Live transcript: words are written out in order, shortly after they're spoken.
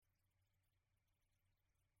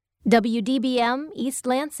WDBM East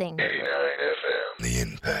Lansing. 89 FM. The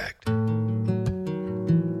Impact.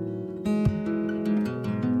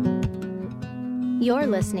 You're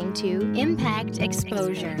listening to Impact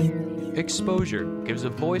Exposure. Exposure gives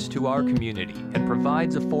a voice to our community and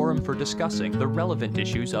provides a forum for discussing the relevant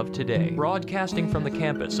issues of today. Broadcasting from the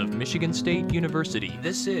campus of Michigan State University,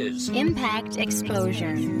 this is Impact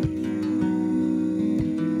Exposure.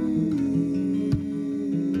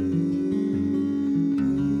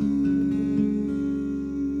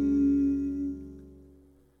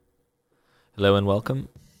 Hello and welcome.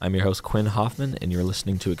 I'm your host Quinn Hoffman, and you're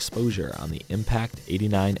listening to Exposure on the Impact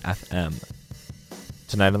 89 FM.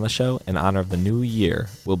 Tonight on the show, in honor of the new year,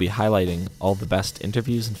 we'll be highlighting all the best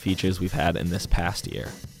interviews and features we've had in this past year.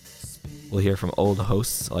 We'll hear from old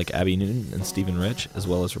hosts like Abby Newton and Stephen Rich, as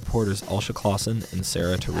well as reporters Alsha Clausen and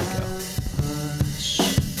Sarah Tarico.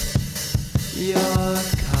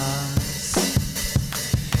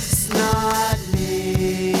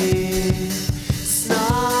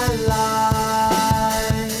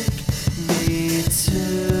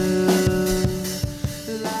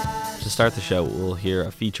 To start the show, we'll hear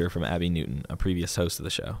a feature from Abby Newton, a previous host of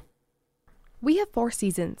the show. We have 4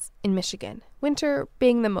 seasons in Michigan, winter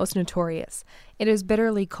being the most notorious. It is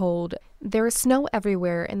bitterly cold, there is snow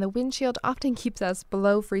everywhere, and the windshield often keeps us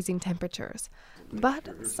below freezing temperatures.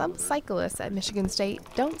 But some cyclists at Michigan State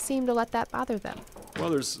don't seem to let that bother them. Well,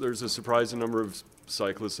 there's a surprising number of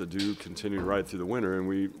cyclists that do continue to ride through the winter, and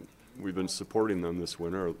we've been supporting them this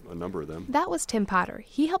winter, a number of them. That was Tim Potter.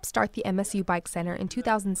 He helped start the MSU Bike Center in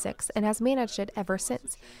 2006 and has managed it ever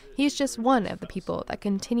since. He's just one of the people that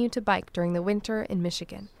continue to bike during the winter in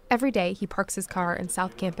Michigan. Every day, he parks his car in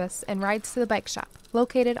South Campus and rides to the bike shop,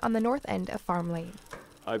 located on the north end of Farm Lane.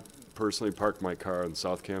 I personally park my car on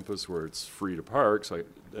South Campus where it's free to park, so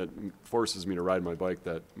that forces me to ride my bike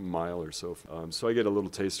that mile or so. So I get a little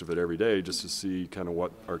taste of it every day just to see kind of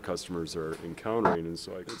what our customers are encountering. And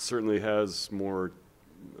so it certainly has more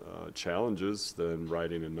challenges than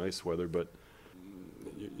riding in nice weather. But,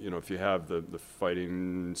 you know, if you have the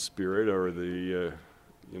fighting spirit or the,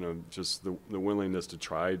 just the willingness to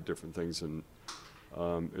try different things, and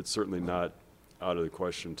it's certainly not out of the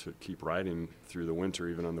question to keep riding through the winter,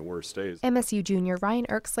 even on the worst days. MSU junior Ryan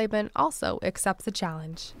Erksleben also accepts the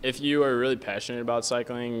challenge. If you are really passionate about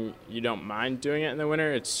cycling, you don't mind doing it in the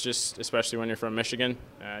winter. It's just, especially when you're from Michigan,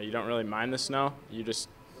 you don't really mind the snow. You just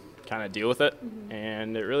kind of deal with it,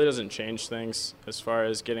 and it really doesn't change things as far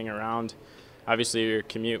as getting around. Obviously, your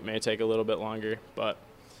commute may take a little bit longer, but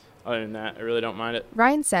other than that, I really don't mind it.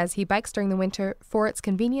 Ryan says he bikes during the winter for its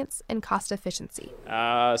convenience and cost efficiency.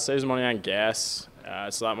 Saves money on gas.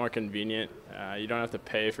 It's a lot more convenient. You don't have to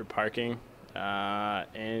pay for parking,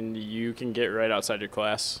 and you can get right outside your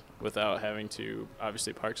class without having to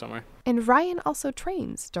obviously park somewhere. And Ryan also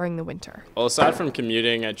trains during the winter. Well, aside from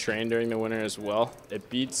commuting, I train during the winter as well. It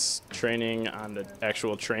beats training on the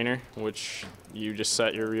actual trainer, which you just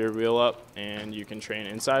set your rear wheel up and you can train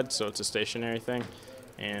inside, so it's a stationary thing.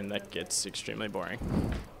 And that gets extremely boring.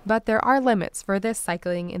 But there are limits for this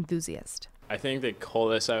cycling enthusiast. I think the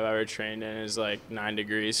coldest I've ever trained in is like 9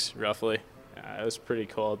 degrees, roughly. It was pretty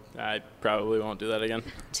cold. I probably won't do that again.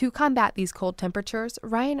 To combat these cold temperatures,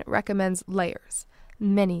 Ryan recommends layers,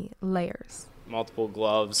 many layers. Multiple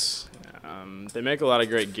gloves. They make a lot of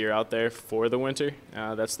great gear out there for the winter.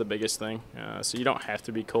 That's the biggest thing. So you don't have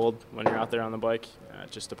to be cold when you're out there on the bike.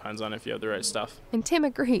 It just depends on if you have the right stuff. And Tim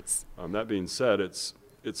agrees. That being said, it's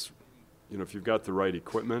if you've got the right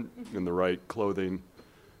equipment and the right clothing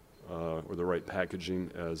or the right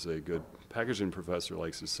packaging, as a good packaging professor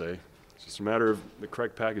likes to say, it's just a matter of the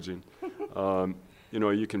correct packaging.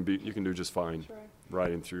 You can do just fine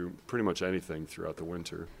riding through pretty much anything throughout the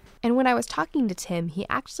winter. And when I was talking to Tim, he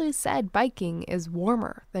actually said biking is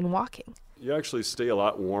warmer than walking. You actually stay a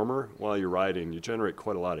lot warmer while you're riding. You generate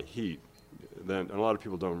quite a lot of heat. And a lot of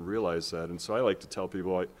people don't realize that. And so I like to tell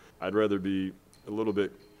people I'd rather be a little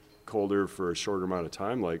bit colder for a shorter amount of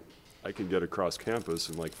time. Like, I can get across campus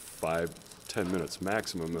in like 5-10 minutes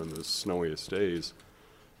maximum on the snowiest days.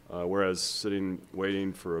 Whereas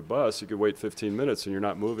waiting for a bus, you could wait 15 minutes and you're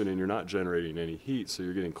not moving and you're not generating any heat, so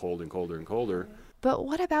you're getting cold and colder and colder. But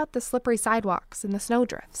what about the slippery sidewalks and the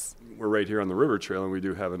snowdrifts? We're right here on the river trail, and we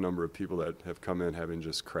do have a number of people that have come in having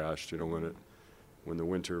just crashed. When the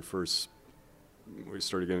winter first, we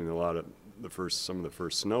started getting some of the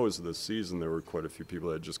first snows of the season, there were quite a few people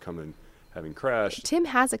that had just come in having crashed. Tim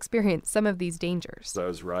has experienced some of these dangers. I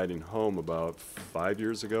was riding home about 5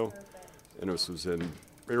 years ago, and it was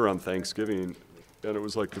right around Thanksgiving, and it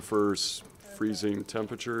was like the first freezing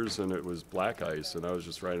temperatures, and it was black ice, and I was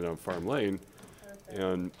just riding on Farm Lane,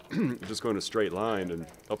 and just going a straight line. And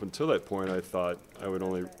up until that point, I thought I would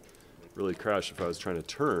only really crash if I was trying to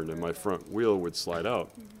turn and my front wheel would slide out.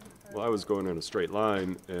 Well, I was going in a straight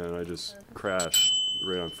line, and I just crashed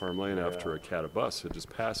right on Farm Lane after a Cata bus had just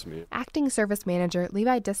passed me. Acting Service Manager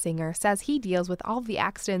Levi Dissinger says he deals with all the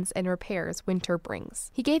accidents and repairs winter brings.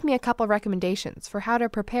 He gave me a couple recommendations for how to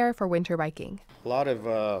prepare for winter biking. A lot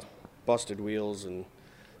of busted wheels and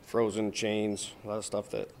frozen chains, a lot of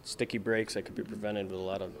stuff sticky brakes that could be prevented with a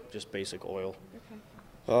lot of just basic oil.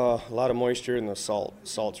 A lot of moisture and the salt.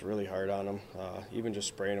 Salt's really hard on them. Even just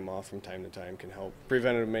spraying them off from time to time can help.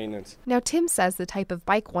 Preventative maintenance. Now, Tim says the type of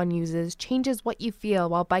bike one uses changes what you feel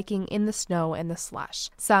while biking in the snow and the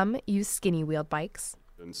slush. Some use skinny-wheeled bikes.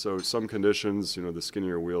 And so some conditions, the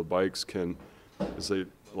skinnier wheeled bikes can, as a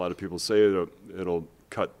lot of people say, it'll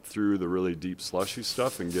cut through the really deep slushy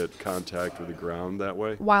stuff and get contact with the ground that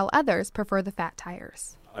way. While others prefer the fat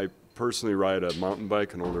tires. I personally ride a mountain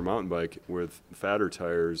bike, an older mountain bike, with fatter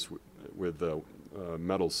tires with the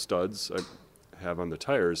metal studs I have on the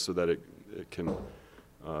tires so that it can,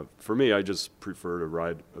 for me, I just prefer to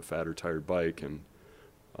ride a fatter tired bike.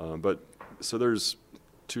 So there's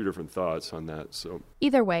two different thoughts on that. So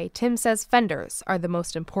either way, Tim says fenders are the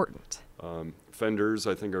most important. Fenders,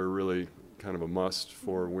 I think, are really kind of a must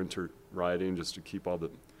for winter riding, just to keep all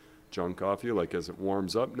the junk off you. Like as it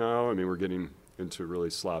warms up now, we're getting into really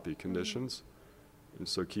sloppy conditions, and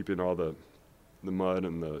so keeping all the mud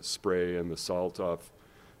and the spray and the salt off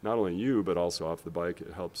not only you but also off the bike,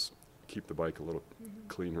 it helps keep the bike a little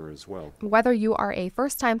cleaner as well. Whether you are a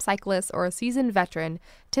first-time cyclist or a seasoned veteran,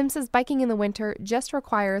 Tim says biking in the winter just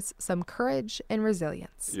requires some courage and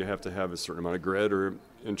resilience. You have to have a certain amount of grit or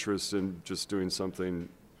interest in just doing something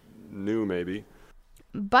new maybe.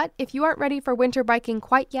 But if you aren't ready for winter biking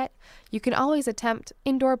quite yet, you can always attempt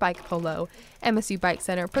indoor bike polo. MSU Bike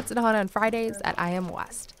Center puts it on Fridays at IM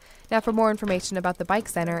West. Now, for more information about the Bike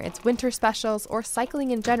Center, its winter specials, or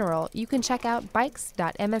cycling in general, you can check out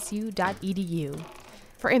bikes.msu.edu.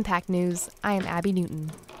 For Impact News, I am Abby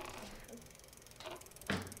Newton.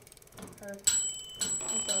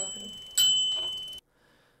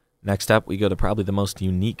 Next up, we go to probably the most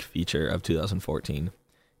unique feature of 2014.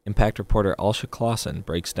 Impact reporter Alsha Clausen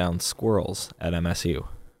breaks down squirrels at MSU.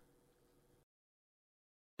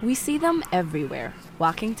 We see them everywhere,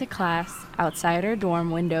 walking to class, outside our dorm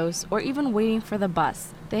windows, or even waiting for the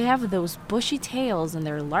bus. They have those bushy tails, and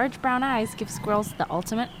their large brown eyes give squirrels the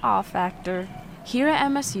ultimate awe factor. Here at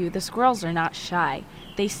MSU, the squirrels are not shy.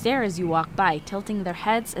 They stare as you walk by, tilting their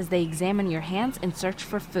heads as they examine your hands and search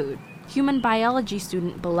for food. Human biology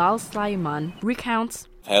student Bilal Slayman recounts,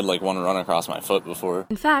 I've had one run across my foot before.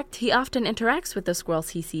 In fact, he often interacts with the squirrels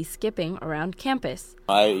he sees skipping around campus.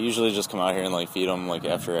 I usually just come out here and feed them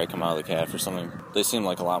after I come out of the calf or something. They seem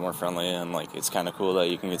a lot more friendly, and it's kind of cool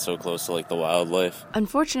that you can get so close to the wildlife.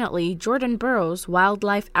 Unfortunately, Jordan Burrows,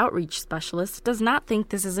 wildlife outreach specialist, does not think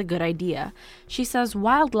this is a good idea. She says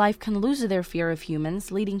wildlife can lose their fear of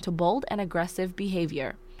humans, leading to bold and aggressive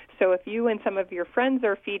behavior. So if you and some of your friends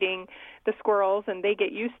are feeding the squirrels and they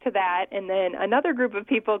get used to that, and then another group of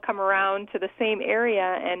people come around to the same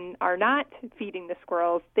area and are not feeding the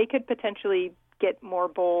squirrels, they could potentially get more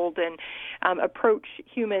bold and approach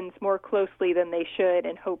humans more closely than they should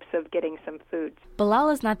in hopes of getting some food. Bilal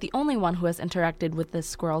is not the only one who has interacted with the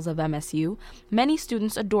squirrels of MSU. Many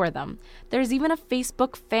students adore them. There's even a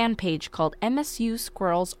Facebook fan page called MSU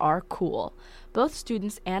Squirrels Are Cool. Both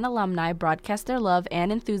students and alumni broadcast their love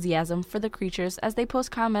and enthusiasm for the creatures as they post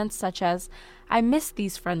comments such as, "I miss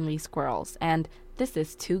these friendly squirrels," and "This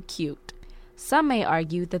is too cute." Some may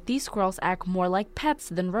argue that these squirrels act more like pets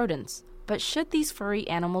than rodents. But should these furry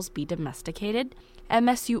animals be domesticated?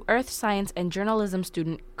 MSU Earth Science and Journalism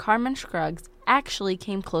student Carmen Scruggs actually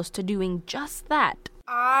came close to doing just that.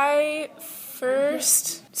 I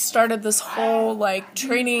first started this whole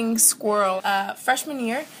training squirrel freshman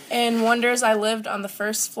year. In Wonders, I lived on the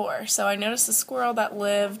first floor, so I noticed a squirrel that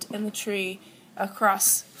lived in the tree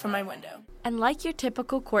across from my window. And like your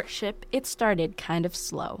typical courtship, it started kind of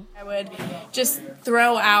slow. I would just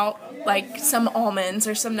throw out some almonds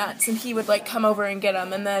or some nuts, and he would come over and get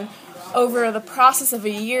them. And then over the process of a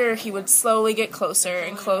year, he would slowly get closer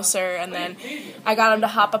and closer, and then I got him to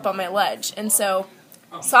hop up on my ledge. And so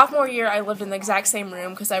sophomore year, I lived in the exact same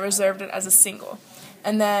room because I reserved it as a single.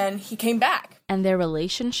 And then he came back. And their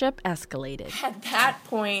relationship escalated. At that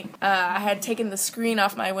point, I had taken the screen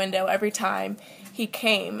off my window every time he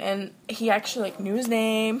came, and he actually knew his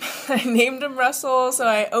name. I named him Russell, so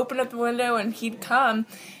I opened up the window and he'd come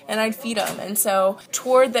and I'd feed him. And so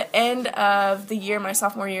toward the end of the year, my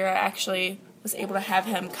sophomore year, I actually was able to have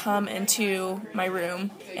him come into my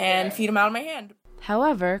room and feed him out of my hand.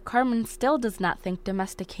 However, Carmen still does not think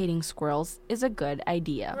domesticating squirrels is a good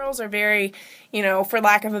idea. Squirrels are very, for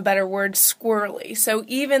lack of a better word, squirrely. So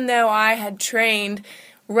even though I had trained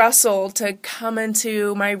Russell to come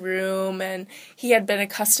into my room and he had been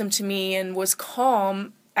accustomed to me and was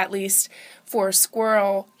calm, at least for a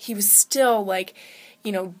squirrel, he was still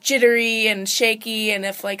jittery and shaky, and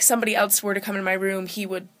if somebody else were to come in my room, he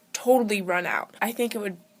would totally run out. I think it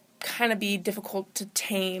would kind of be difficult to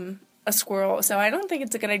tame a squirrel, so I don't think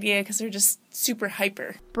it's a good idea because they're just super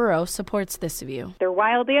hyper. Burrow supports this view. They're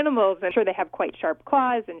wild animals. I'm sure they have quite sharp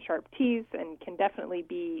claws and sharp teeth and can definitely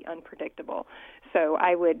be unpredictable. So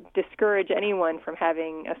I would discourage anyone from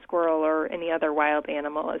having a squirrel or any other wild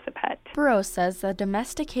animal as a pet. Burrow says that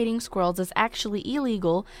domesticating squirrels is actually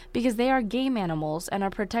illegal because they are game animals and are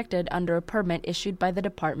protected under a permit issued by the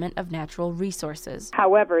Department of Natural Resources.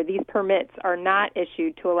 However, these permits are not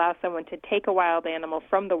issued to allow someone to take a wild animal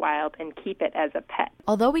from the wild and keep it as a pet.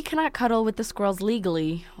 Although we cannot cuddle with the squirrels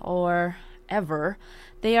legally, or ever,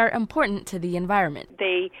 they are important to the environment.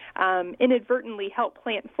 They inadvertently help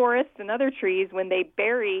plant forests and other trees when they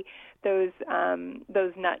bury those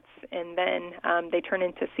nuts, and then they turn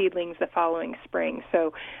into seedlings the following spring.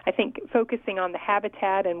 So I think focusing on the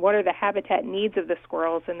habitat and what are the habitat needs of the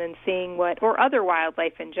squirrels, and then seeing or other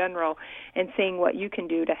wildlife in general, and seeing what you can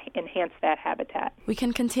do to enhance that habitat. We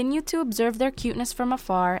can continue to observe their cuteness from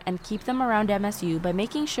afar and keep them around MSU by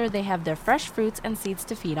making sure they have their fresh fruits and seeds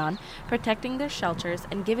to feed on, protecting their shelters,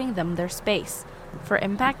 and giving them their space. For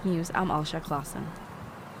Impact News, I'm Alsha Clausen.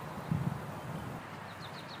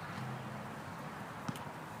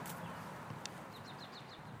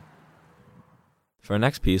 For our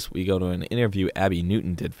next piece, we go to an interview Abby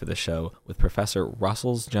Newton did for the show with Professor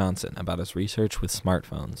Russell Johnson about his research with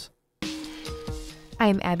smartphones.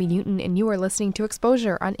 I'm Abby Newton, and you are listening to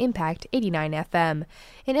Exposure on Impact 89 FM.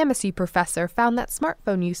 An MSU professor found that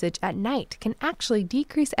smartphone usage at night can actually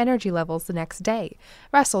decrease energy levels the next day.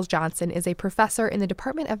 Russell Johnson is a professor in the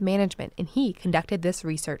Department of Management, and he conducted this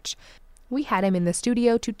research. We had him in the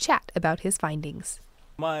studio to chat about his findings.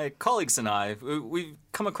 My colleagues and I, we've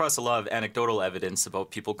come across a lot of anecdotal evidence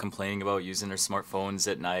about people complaining about using their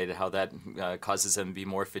smartphones at night, how that causes them to be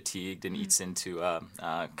more fatigued and eats into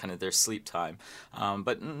kind of their sleep time.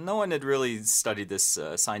 But no one had really studied this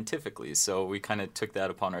scientifically, so we kind of took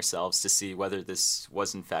that upon ourselves to see whether this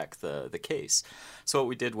was in fact the case. So what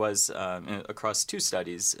we did was, across two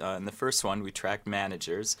studies, in the first one we tracked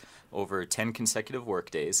managers over 10 consecutive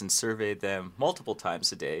workdays and surveyed them multiple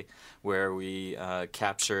times a day, where we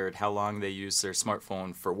captured how long they used their smartphone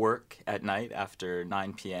for work at night after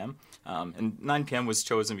 9 p.m. And 9 p.m. was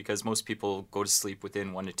chosen because most people go to sleep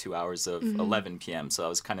within 1 to 2 hours of 11 p.m. So that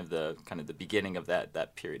was kind of the beginning of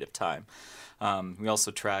that period of time. We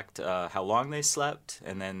also tracked how long they slept,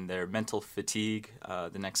 and then their mental fatigue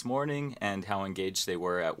the next morning, and how engaged they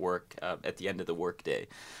were at work at the end of the workday.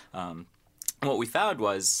 What we found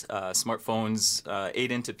was smartphones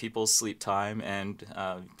ate into people's sleep time, and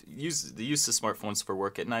the use of smartphones for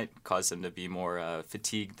work at night caused them to be more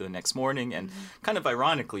fatigued the next morning. And kind of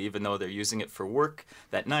ironically, even though they're using it for work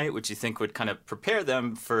that night, which you think would kind of prepare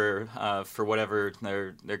them for whatever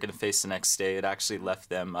they're going to face the next day, it actually left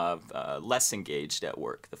them less engaged at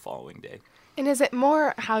work the following day. And is it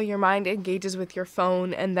more how your mind engages with your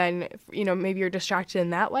phone and then, maybe you're distracted in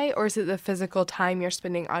that way? Or is it the physical time you're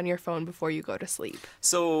spending on your phone before you go to sleep?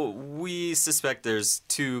 So we suspect there's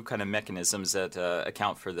two kind of mechanisms that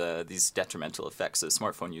account for these detrimental effects of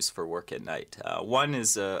smartphone use for work at night. One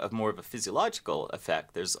is more of a physiological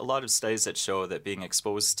effect. There's a lot of studies that show that being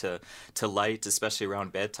exposed to light, especially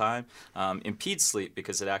around bedtime, impedes sleep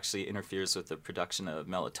because it actually interferes with the production of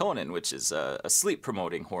melatonin, which is a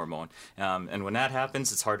sleep-promoting hormone. And when that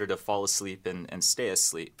happens, it's harder to fall asleep and stay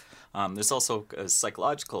asleep. There's also a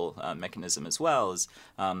psychological mechanism as well.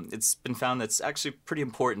 It's been found that's actually pretty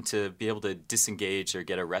important to be able to disengage or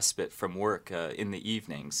get a respite from work in the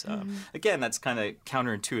evenings. Again, that's kind of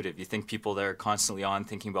counterintuitive. You think people that are constantly on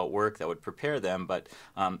thinking about work, that would prepare them, but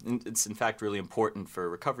it's in fact really important for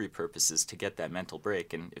recovery purposes to get that mental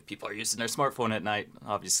break. And if people are using their smartphone at night,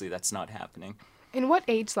 obviously that's not happening. And what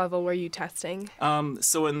age level were you testing?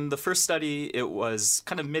 So in the first study, it was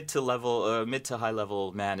kind of mid to high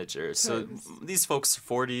level managers. So these folks are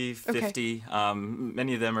 40, 50. Okay.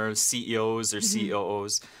 Many of them are CEOs or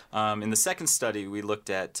COOs. In the second study, we looked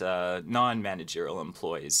at non-managerial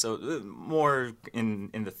employees, so more in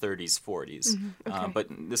the 30s, 40s. Okay. But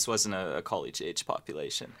this wasn't a college-age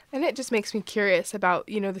population. And it just makes me curious about,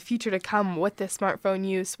 the future to come with this smartphone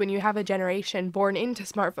use when you have a generation born into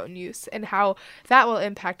smartphone use, and how that will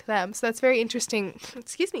impact them. So that's very interesting,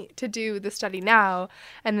 to do the study now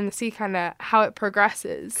and then see kind of how it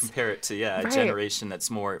progresses. Compare it to, a Right. generation that's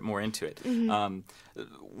more into it. Mhm.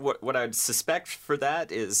 What I'd suspect for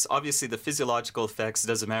that is obviously the physiological effects. It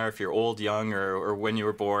doesn't matter if you're old, young, or when you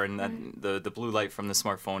were born. That the blue light from the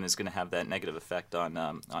smartphone is going to have that negative effect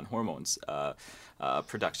on hormones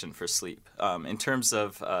production for sleep. In terms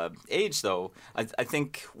of age, though, I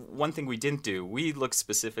think one thing we didn't do, we looked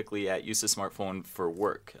specifically at use of smartphone for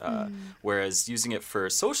work, whereas using it for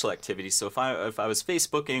social activities. So if I was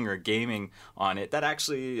Facebooking or gaming on it, that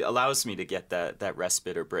actually allows me to get that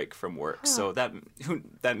respite or break from work. So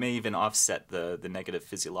that may even offset the negative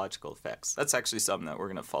physiological effects. That's actually something that we're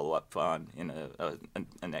going to follow up on in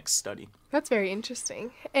a next study. That's very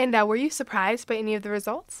interesting. And were you surprised by any of the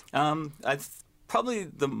results? Probably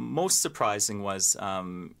the most surprising was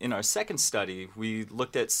in our second study, we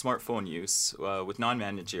looked at smartphone use with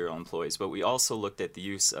non-managerial employees, but we also looked at the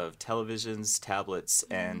use of televisions, tablets,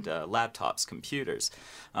 and laptops, computers,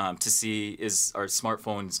 to see are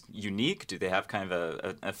smartphones unique? Do they have kind of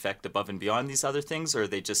an effect above and beyond these other things, or are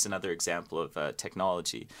they just another example of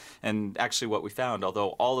technology? And actually what we found, although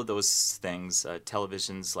all of those things,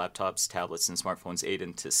 televisions, laptops, tablets, and smartphones aid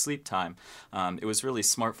into sleep time, it was really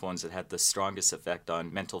smartphones that had the strongest effect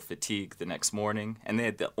on mental fatigue the next morning, and they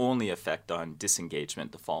had the only effect on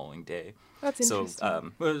disengagement the following day. That's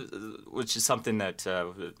interesting. Which is something that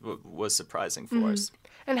was surprising for us.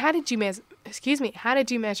 And how did you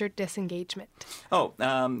measure disengagement?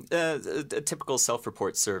 A typical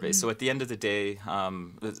self-report survey. So at the end of the day,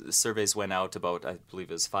 the surveys went out about, I believe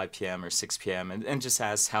it was 5 p.m. or 6 p.m. and just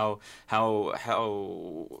asked how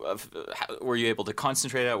were you able to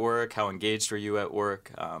concentrate at work? How engaged were you at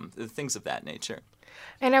work? Things of that nature.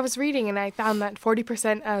 And I was reading, and I found that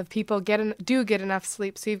 40% of people do get enough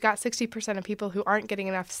sleep. So you've got 60% of people who aren't getting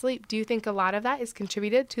enough sleep. Do you think a lot of that is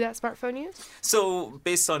contributed to that smartphone use? So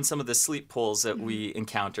based on some of the sleep polls that we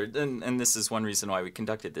encountered, and this is one reason why we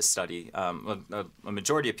conducted this study, a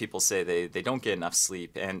majority of people say they don't get enough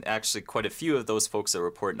sleep. And actually quite a few of those folks that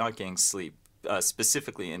report not getting sleep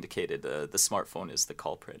specifically indicated the smartphone is the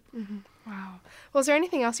culprit. Mm-hmm. Wow. Well, is there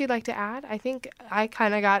anything else you'd like to add? I think I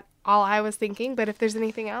kind of got all I was thinking, but if there's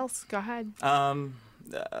anything else, go ahead.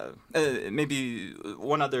 Maybe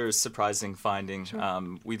one other surprising finding, Sure.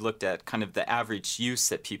 We looked at kind of the average use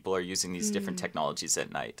that people are using these different technologies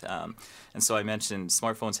at night. And so I mentioned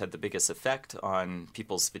smartphones had the biggest effect on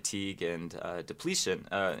people's fatigue and depletion,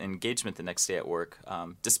 engagement the next day at work,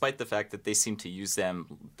 despite the fact that they seem to use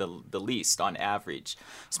them the least on average.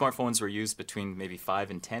 Smartphones were used between maybe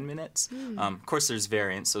 5 and 10 minutes. Of course, there's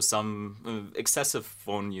variance, so some excessive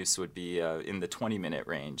phone use would be in the 20-minute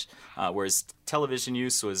range, whereas television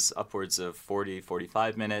use was upwards of 40,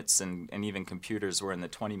 45 minutes, and even computers were in the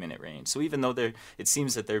 20-minute range. So even though it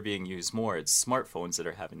seems that they're being used more, it's smartphones that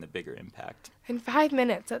are having the bigger impact. In 5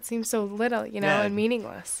 minutes, that seems so little, and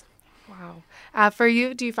meaningless. Wow. For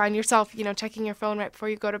you, do you find yourself, checking your phone right before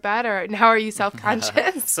you go to bed, or now are you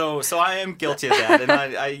self-conscious? So I am guilty of that, and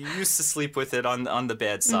I used to sleep with it on the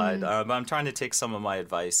bedside. But I'm trying to take some of my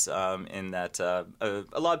advice in that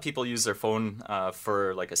a lot of people use their phone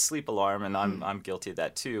for like a sleep alarm, and I'm guilty of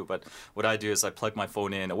that too. But what I do is I plug my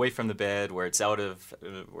phone in away from the bed where it's out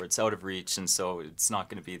of reach, and so it's not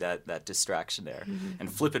going to be that distraction there,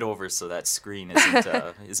 and flip it over so that screen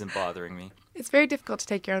isn't bothering me. It's very difficult to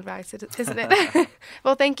take your own advice, isn't it?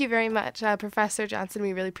 Well, thank you very much, Professor Johnson.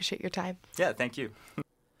 We really appreciate your time. Yeah, thank you.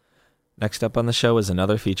 Next up on the show is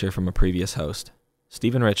another feature from a previous host.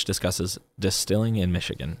 Stephen Rich discusses distilling in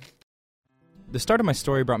Michigan. The start of my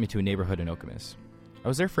story brought me to a neighborhood in Okemos. I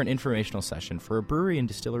was there for an informational session for a brewery and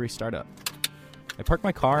distillery startup. I parked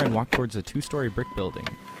my car and walked towards a 2-story brick building.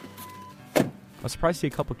 I was surprised to see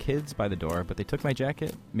a couple kids by the door, but they took my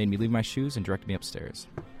jacket, made me leave my shoes, and directed me upstairs.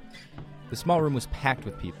 The small room was packed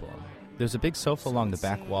with people. There was a big sofa along the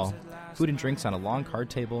back wall, food and drinks on a long card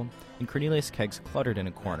table, and Cornelius kegs cluttered in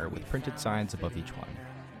a corner with printed signs above each one.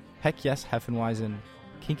 Heck Yes Heffenweisen,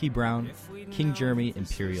 Kinky Brown, King Jeremy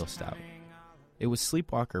Imperial Stout. It was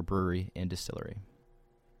Sleepwalker Brewery and Distillery.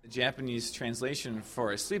 The Japanese translation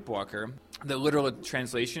for a sleepwalker, the literal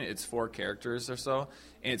translation, it's 4 characters or so.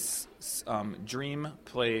 It's dream,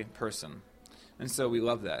 play, person. And so we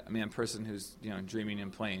love that. I mean, a person who's dreaming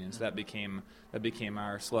and playing, and so that became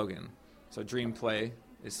our slogan. So dream play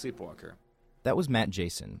is Sleepwalker. That was Matt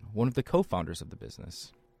Jason, one of the co-founders of the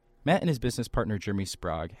business. Matt and his business partner Jeremy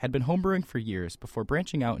Sprague had been homebrewing for years before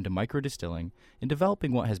branching out into microdistilling and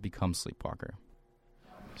developing what has become Sleepwalker.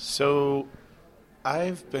 So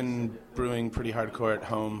I've been brewing pretty hardcore at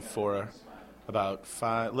home for about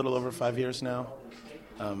little over 5 years now.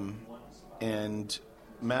 And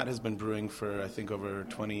Matt has been brewing for, I think, over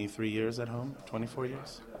 23 years at home, 24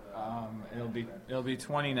 years? It'll be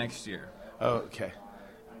 20 next year. Oh, okay.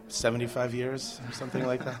 75 years or something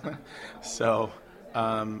like that. So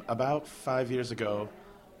about 5 years ago,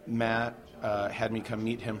 Matt had me come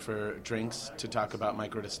meet him for drinks to talk about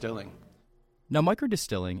microdistilling. Now,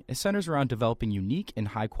 microdistilling is centers around developing unique and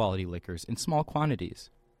high-quality liquors in small quantities.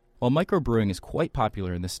 While microbrewing is quite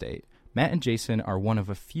popular in the state, Matt and Jason are one of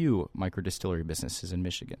a few microdistillery businesses in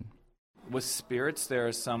Michigan. With spirits, there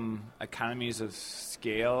are some economies of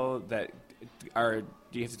scale that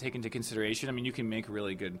you have to take into consideration. I mean, you can make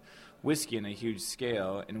really good whiskey in a huge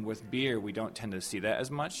scale, and with beer, we don't tend to see that as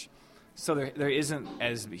much. So there isn't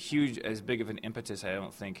as big of an impetus, I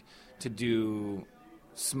don't think, to do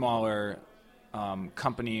smaller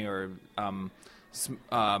company or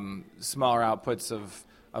smaller outputs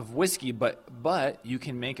of whiskey, but you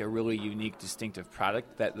can make a really unique, distinctive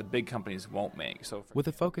product that the big companies won't make. So, with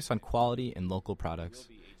a focus on quality and local products,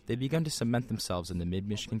 they've begun to cement themselves in the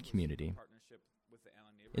mid-Michigan community.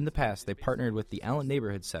 In the past, they partnered with the Allen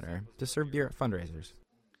Neighborhood Center to serve beer at fundraisers.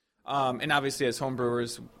 And obviously, as home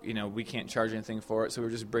brewers, we can't charge anything for it, so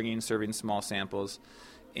we're just serving small samples.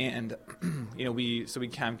 And we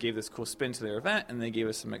kind of gave this cool spin to their event, and they gave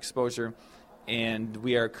us some exposure. And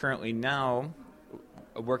we are currently now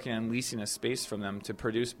working on leasing a space from them to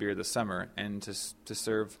produce beer this summer and to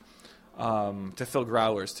serve, to fill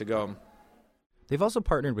growlers to go. They've also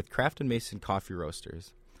partnered with Craft & Mason Coffee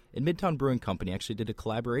Roasters, and Midtown Brewing Company actually did a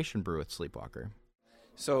collaboration brew with Sleepwalker.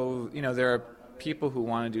 So, there are people who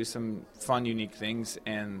want to do some fun, unique things,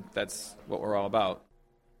 and that's what we're all about.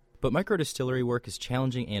 But microdistillery work is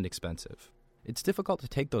challenging and expensive. It's difficult to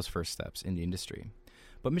take those first steps in the industry,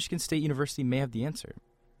 but Michigan State University may have the answer.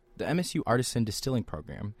 The MSU Artisan Distilling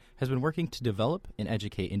Program has been working to develop and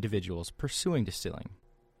educate individuals pursuing distilling.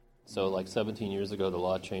 So like 17 years ago, the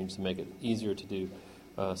law changed to make it easier to do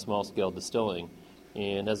small-scale distilling.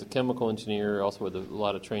 And as a chemical engineer, also with a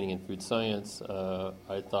lot of training in food science,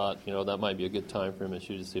 I thought, that might be a good time for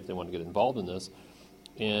MSU to see if they want to get involved in this.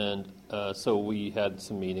 And so we had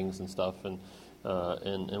some meetings and stuff and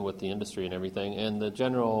with the industry and everything. And the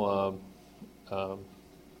general,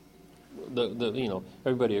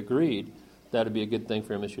 everybody agreed that it'd be a good thing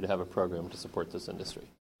for MSU to have a program to support this industry.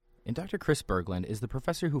 And Dr. Chris Berglund is the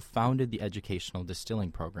professor who founded the educational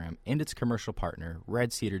distilling program and its commercial partner,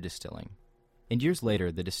 Red Cedar Distilling. And years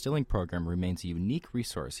later, the distilling program remains a unique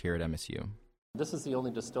resource here at MSU. This is the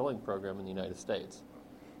only distilling program in the United States.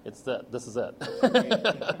 This is it.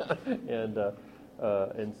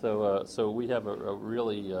 and so we have a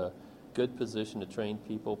really good position to train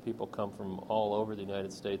people. People come from all over the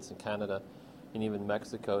United States and Canada and even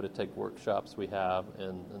Mexico to take workshops we have.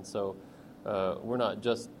 And so we're not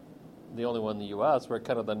just the only one in the U.S. We're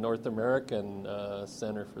kind of the North American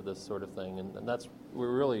center for this sort of thing. And that's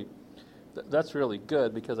really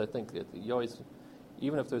good because I think that you always,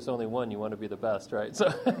 even if there's only one, you want to be the best, right? So.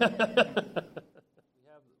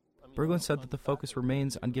 Berglund said that the focus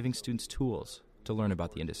remains on giving students tools to learn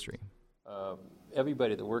about the industry.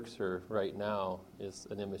 Everybody that works here right now is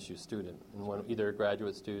an MSU student, and either a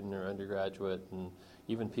graduate student or undergraduate, and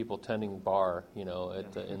even people tending bar, in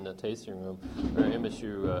the tasting room, are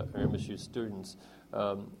MSU students,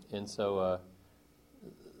 and so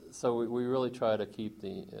we really try to keep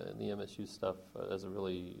the MSU stuff as a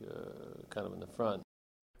really kind of in the front.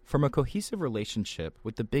 From a cohesive relationship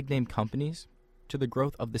with the big name companies to the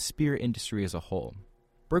growth of the spirit industry as a whole,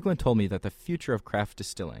 Berglund told me that the future of craft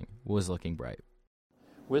distilling was looking bright.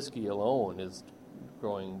 Whiskey alone is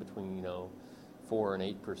growing between 4 and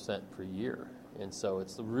 8% per year, and so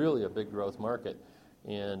it's really a big growth market.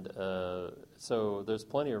 And so there's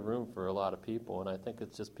plenty of room for a lot of people, and I think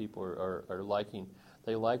it's just people are liking.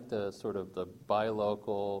 They like the sort of the buy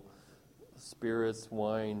local spirits,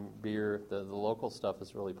 wine, beer. The local stuff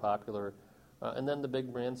is really popular, and then the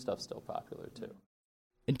big brand stuff's still popular too.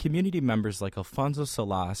 And community members like Alfonso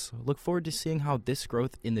Salas look forward to seeing how this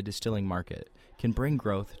growth in the distilling market can bring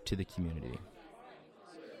growth to the community.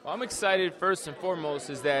 Well, I'm excited first and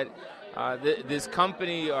foremost is that this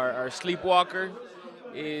company, our Sleepwalker,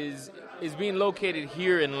 is being located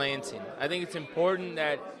here in Lansing. I think it's important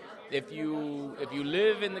that if you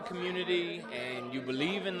live in the community and you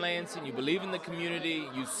believe in Lansing, you believe in the community,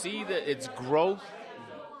 you see that it's growth,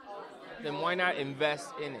 then why not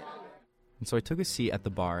invest in it? And so I took a seat at the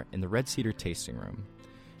bar in the Red Cedar tasting room,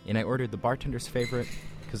 and I ordered the bartender's favorite,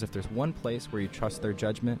 because if there's one place where you trust their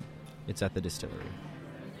judgment, it's at the distillery.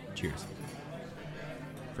 Cheers.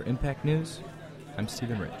 For Impact News, I'm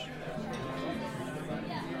Stephen Rich.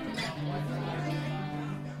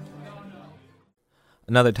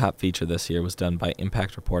 Another top feature this year was done by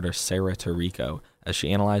Impact reporter Sarah Tarico as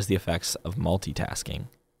she analyzed the effects of multitasking.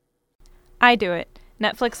 I do it.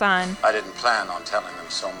 Netflix on. I didn't plan on telling them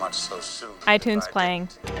so much so soon. iTunes playing.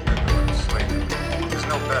 There's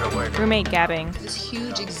no better way. Roommate gabbing. This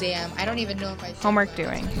huge exam. I don't even know if I Homework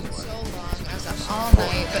doing. so long. I was up all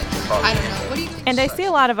night, but I don't know. What do you think? And I see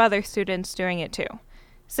a lot of other students doing it too.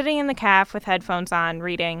 Sitting in the caf with headphones on,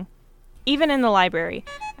 reading. Even in the library,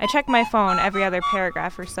 I check my phone every other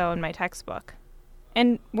paragraph or so in my textbook.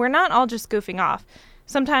 And we're not all just goofing off.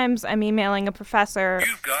 Sometimes I'm emailing a professor.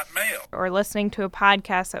 You've got mail. Or listening to a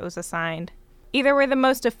podcast that was assigned. Either we're the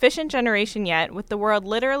most efficient generation yet, with the world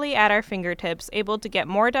literally at our fingertips, able to get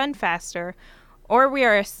more done faster, or we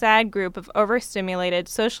are a sad group of overstimulated,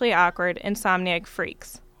 socially awkward, insomniac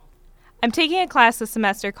freaks. I'm taking a class this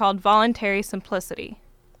semester called Voluntary Simplicity.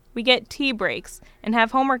 We get tea breaks and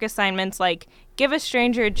have homework assignments like give a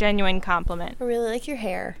stranger a genuine compliment. I really like your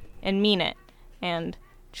hair. And mean it. And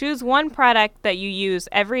choose one product that you use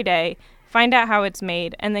every day, find out how it's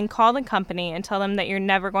made, and then call the company and tell them that you're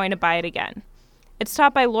never going to buy it again. It's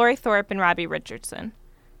taught by Lori Thorpe and Robbie Richardson.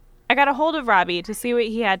 I got a hold of Robbie to see what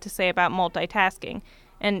he had to say about multitasking,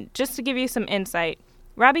 and just to give you some insight,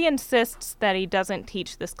 Robbie insists that he doesn't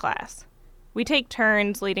teach this class. We take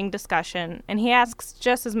turns leading discussion, and he asks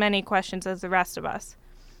just as many questions as the rest of us.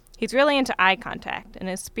 He's really into eye contact, and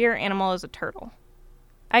his spirit animal is a turtle.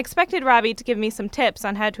 I expected Robbie to give me some tips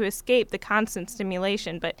on how to escape the constant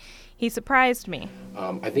stimulation, but he surprised me.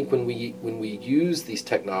 I think when we use these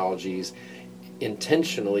technologies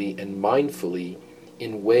intentionally and mindfully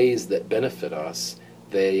in ways that benefit us,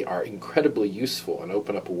 they are incredibly useful and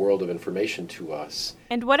open up a world of information to us.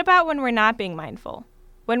 And what about when we're not being mindful?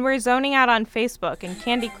 When we're zoning out on Facebook and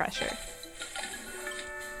Candy Crusher?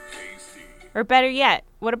 Or better yet,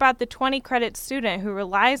 what about the 20-credit student who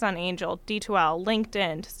relies on Angel, D2L,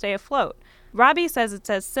 LinkedIn to stay afloat? Robbie says it's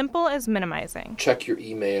as simple as minimizing. Check your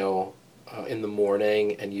email in the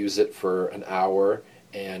morning and use it for an hour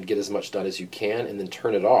and get as much done as you can, and then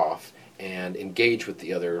turn it off and engage with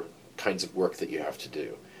the other kinds of work that you have to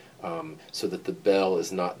do, so that the bell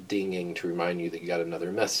is not dinging to remind you that you got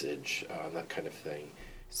another message, that kind of thing.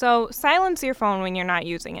 So silence your phone when you're not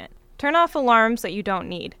using it. Turn off alarms that you don't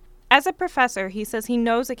need. As a professor, he says he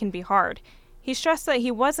knows it can be hard. He stressed that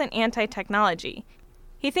he wasn't anti-technology.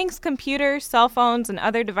 He thinks computers, cell phones, and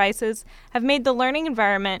other devices have made the learning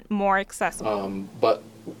environment more accessible. But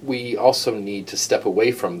we also need to step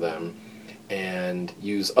away from them and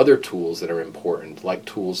use other tools that are important, like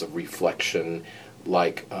tools of reflection,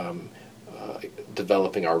 like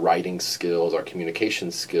developing our writing skills, our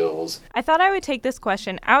communication skills. I thought I would take this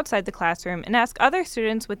question outside the classroom and ask other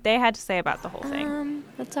students what they had to say about the whole thing.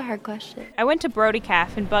 That's a hard question. I went to Brody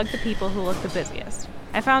Caf and bugged the people who looked the busiest.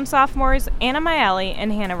 I found sophomores Anna Maeli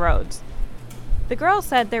and Hannah Rhodes. The girls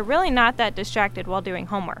said they're really not that distracted while doing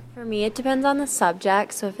homework. For me, it depends on the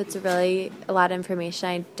subject. So if it's really a lot of information,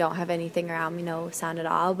 I don't have anything around me, no sound at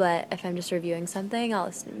all. But if I'm just reviewing something, I'll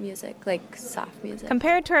listen to music, like soft music.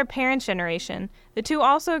 Compared to our parents' generation, the two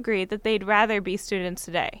also agreed that they'd rather be students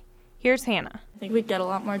today. Here's Hannah. I think we'd get a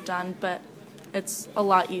lot more done, but it's a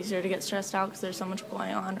lot easier to get stressed out because there's so much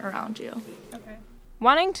going on around you. Okay.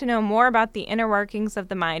 Wanting to know more about the inner workings of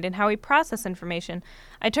the mind and how we process information,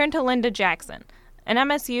 I turned to Linda Jackson, an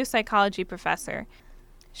MSU psychology professor.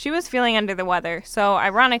 She was feeling under the weather, so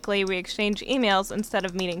ironically, we exchanged emails instead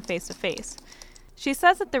of meeting face-to-face. She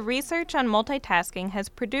says that the research on multitasking has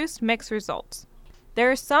produced mixed results. There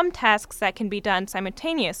are some tasks that can be done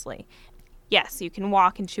simultaneously. Yes, you can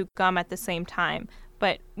walk and chew gum at the same time,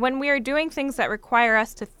 but when we are doing things that require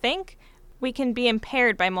us to think, we can be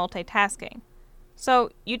impaired by multitasking.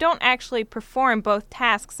 So you don't actually perform both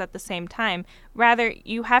tasks at the same time. Rather,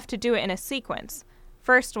 you have to do it in a sequence.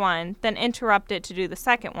 First one, then interrupt it to do the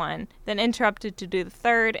second one, then interrupt it to do the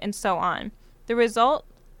third, and so on. The result?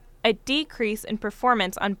 A decrease in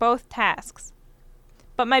performance on both tasks.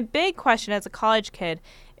 But my big question as a college kid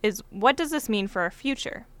is, what does this mean for our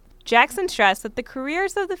future? Jackson stressed that the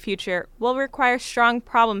careers of the future will require strong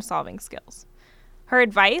problem-solving skills. Her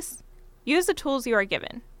advice? Use the tools you are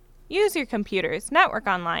given. Use your computers, network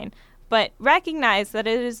online, but recognize that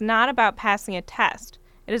it is not about passing a test.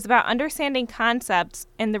 It is about understanding concepts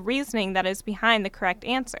and the reasoning that is behind the correct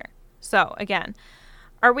answer. So, again,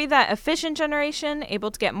 are we that efficient generation,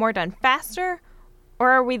 able to get more done faster,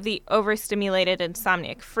 or are we the overstimulated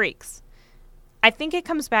insomniac freaks? I think it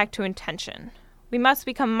comes back to intention. We must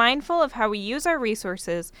become mindful of how we use our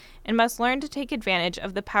resources and must learn to take advantage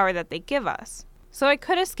of the power that they give us. So I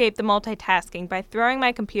could escape the multitasking by throwing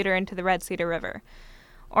my computer into the Red Cedar River,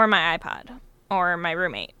 or my iPod, or my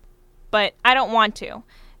roommate. but I don't want to.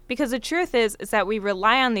 Because the truth is that we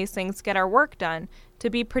rely on these things to get our work done, to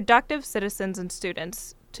be productive citizens and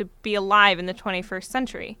students, to be alive in the 21st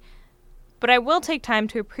century. But I will take time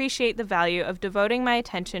to appreciate the value of devoting my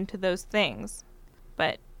attention to those things,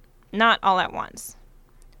 but not all at once.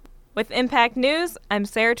 With Impact News, I'm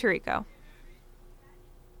Sarah Tirico.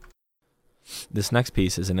 This next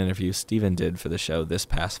piece is an interview Stephen did for the show this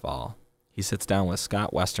past fall. He sits down with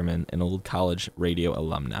Scott Westerman, an old college radio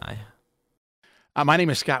alumni. My name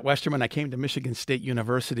is Scott Westerman. I came to Michigan State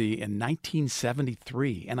University in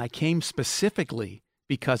 1973, and I came specifically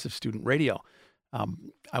because of student radio.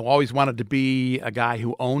 I always wanted to be a guy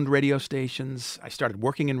who owned radio stations. I started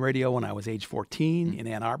working in radio when I was age 14 in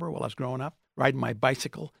Ann Arbor while I was growing up, riding my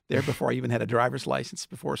bicycle there before I even had a driver's license,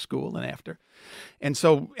 before school and after. And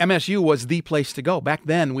so MSU was the place to go. Back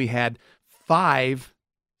then, we had 5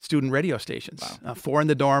 student radio stations, 4 in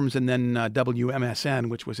the dorms, and then WMSN,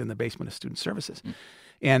 which was in the basement of student services.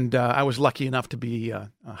 And I was lucky enough to be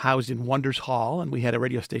housed in Wonders Hall, and we had a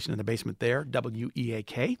radio station in the basement there,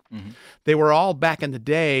 WEAK. They were all, back in the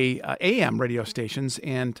day, AM radio stations,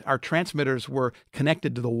 and our transmitters were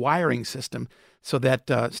connected to the wiring system so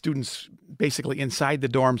that students basically inside the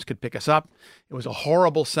dorms could pick us up. It was a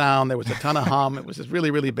horrible sound. There was a ton of hum. It was just really,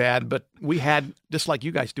 really bad. But we had, just like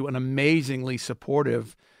you guys do, an amazingly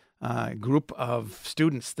supportive group of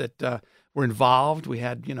students that were involved. We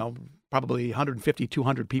had, probably 150,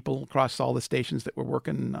 200 people across all the stations that were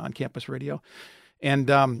working on campus radio. And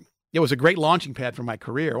it was a great launching pad for my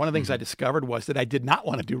career. One of the things I discovered was that I did not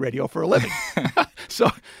want to do radio for a living. So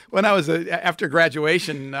when I was, after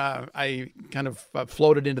graduation, I kind of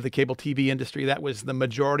floated into the cable TV industry. That was the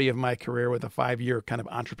majority of my career, with a 5-year kind of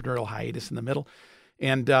entrepreneurial hiatus in the middle.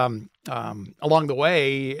 And along the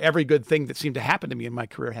way, every good thing that seemed to happen to me in my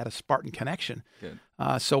career had a Spartan connection.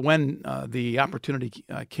 So when the opportunity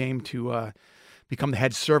came to become the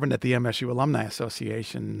head servant at the MSU Alumni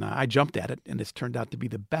Association, I jumped at it, and it's turned out to be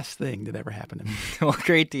the best thing that ever happened to me. Well,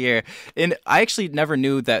 great to hear. And I actually never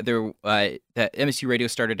knew that that MSU Radio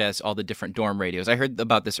started as all the different dorm radios. I heard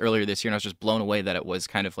about this earlier this year, and I was just blown away that it was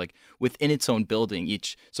kind of like within its own building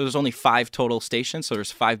each. So there's only 5 total stations, so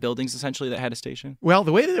there's 5 buildings essentially that had a station? Well,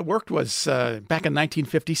 the way that it worked was back in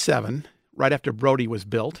 1957, right after Brody was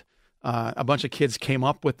built, a bunch of kids came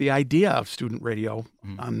up with the idea of student radio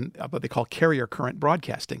on what they call carrier current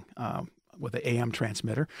broadcasting with an AM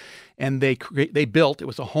transmitter. And they built, it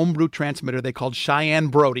was a homebrew transmitter they called Cheyenne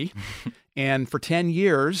Brody. And for 10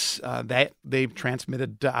 years, they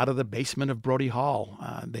transmitted out of the basement of Brody Hall.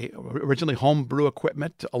 They originally homebrew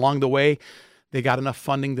equipment. Along the way, they got enough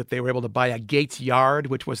funding that they were able to buy a Gates Yard,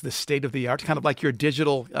 which was the state of the art, kind of like your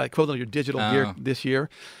digital equivalent of your digital gear this year.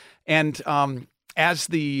 And as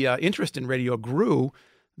the interest in radio grew,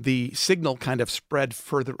 the signal kind of spread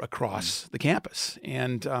further across the campus.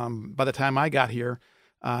 And by the time I got here,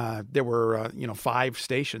 there were 5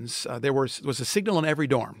 stations. There was a signal in every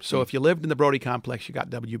dorm. So if you lived in the Brody complex, you got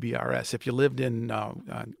WBRS. If you lived in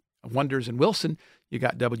Wonders and Wilson, you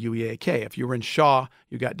got WEAK. If you were in Shaw,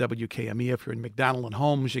 you got WKME. If you're in McDonald and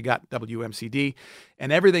Holmes, you got WMCD.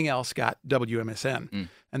 And everything else got WMSN.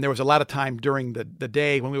 And there was a lot of time during the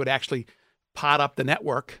day when we would actually pot up the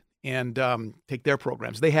network and take their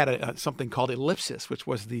programs. They had something called Ellipsis, which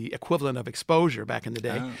was the equivalent of Exposure back in the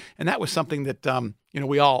day. And that was something that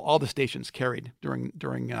we all the stations carried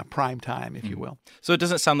during prime time, if you will. So it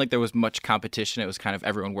doesn't sound like there was much competition. It was kind of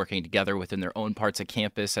everyone working together within their own parts of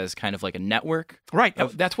campus as kind of like a network. Right.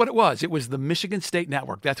 That's what it was. It was the Michigan State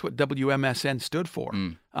Network. That's what WMSN stood for.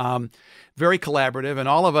 Very collaborative. And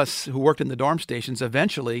all of us who worked in the dorm stations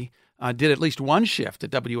eventually did at least one shift at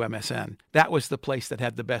WMSN. That was the place that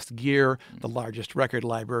had the best gear, the largest record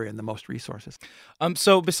library, and the most resources.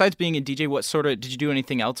 So besides being a DJ, did you do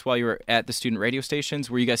anything else while you were at the student radio stations?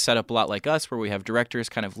 Were you guys set up a lot like us, where we have directors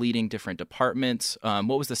kind of leading different departments?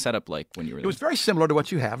 What was the setup like when you were there? It was very similar to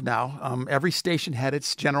what you have now. Every station had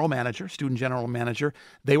its general manager, student general manager.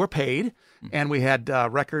 They were paid. And we had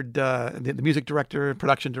the music director,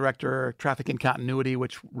 production director, traffic and continuity,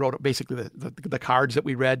 which wrote basically the cards that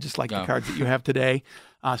we read, just like the cards that you have today.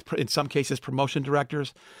 In some cases, promotion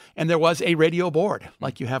directors. And there was a radio board,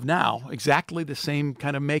 like you have now, exactly the same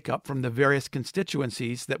kind of makeup from the various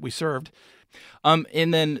constituencies that we served.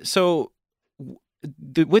 And then, so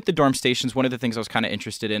with the dorm stations, one of the things I was kind of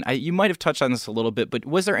interested in, you might have touched on this a little bit, but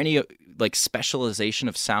was there any like specialization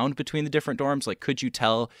of sound between the different dorms? Like, could you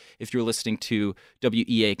tell if you were listening to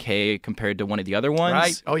WEAK compared to one of the other ones?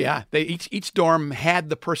 Right. Oh, yeah. Each dorm had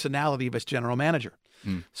the personality of its general manager.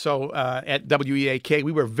 So at WEAK,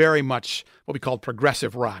 we were very much what we called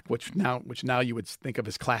progressive rock, which now you would think of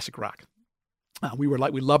as classic rock. We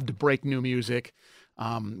loved to break new music.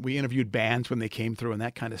 We interviewed bands when they came through and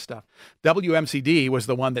that kind of stuff. WMCD was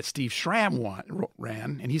the one that Steve Schramm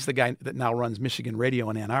ran, and he's the guy that now runs Michigan Radio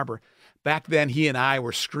in Ann Arbor. Back then, he and I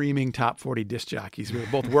were screaming top 40 disc jockeys. We were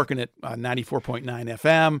both working at 94.9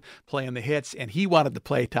 FM, playing the hits, and he wanted to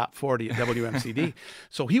play top 40 at WMCD.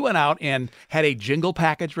 So he went out and had a jingle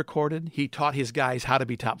package recorded. He taught his guys how to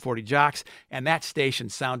be top 40 jocks, and that station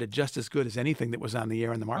sounded just as good as anything that was on the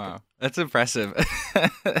air in the market. Wow, that's impressive.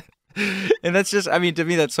 And that's just, I mean, to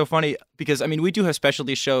me, that's so funny because, I mean, we do have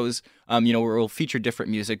specialty shows, where we'll feature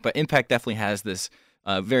different music, but Impact definitely has this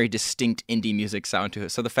very distinct indie music sound to it.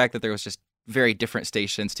 So the fact that there was just very different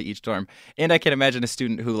stations to each dorm, and I can imagine a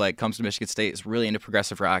student who like comes to Michigan State is really into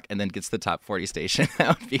progressive rock and then gets the top 40 station.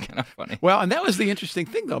 That would be kind of funny. Well, and that was the interesting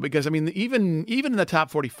thing though, because I mean, even in the top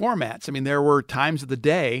 40 formats, I mean, there were times of the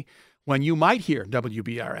day when you might hear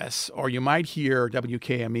WBRS or you might hear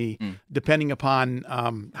WKME, depending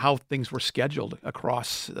upon how things were scheduled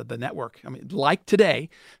across the network. I mean, like today,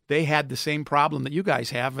 they had the same problem that you guys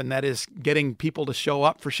have, and that is getting people to show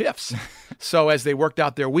up for shifts. So as they worked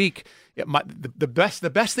out their week,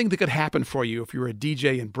 the best thing that could happen for you if you were a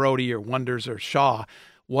DJ in Brody or Wonders or Shaw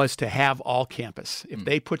was to have all campus. If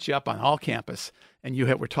they put you up on all campus, and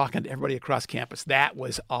we're talking to everybody across campus. That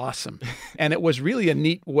was awesome. And it was really a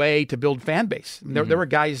neat way to build fan base. There were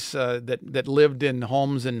guys that lived in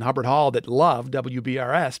homes in Hubbard Hall that loved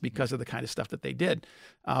WBRS because of the kind of stuff that they did.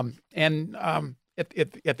 At the end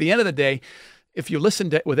of the day, if you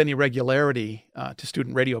listened with any regularity to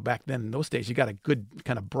student radio back then in those days, you got a good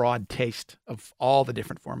kind of broad taste of all the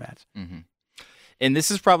different formats. Mm-hmm. And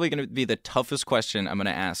this is probably going to be the toughest question I'm going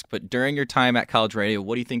to ask, but during your time at college radio,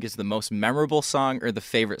 what do you think is the most memorable song or the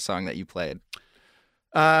favorite song that you played?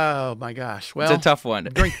 Oh my gosh. Well, it's a tough one.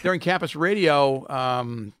 during campus radio,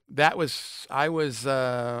 I was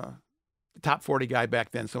top 40 guy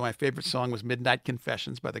back then. So my favorite song was Midnight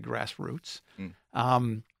Confessions by the Grassroots.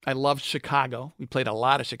 I loved Chicago. We played a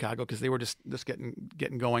lot of Chicago because they were just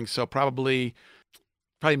getting going. So probably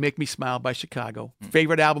Make Me Smile by Chicago.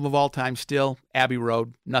 Favorite album of all time still, Abbey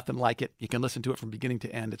Road. Nothing like it. You can listen to it from beginning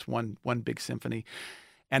to end. It's one big symphony.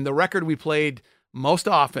 And the record we played most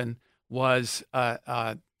often was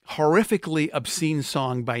a horrifically obscene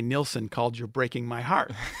song by Nilsson called You're Breaking My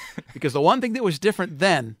Heart. Because the one thing that was different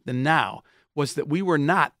then than now was that we were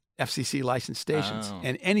not FCC licensed stations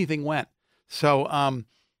and anything went. So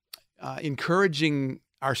encouraging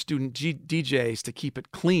our student DJs to keep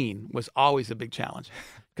it clean was always a big challenge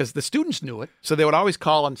because the students knew it. So they would always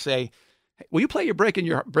call and say, hey, will you play You're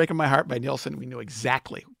Breaking My Heart by Nilsson? We knew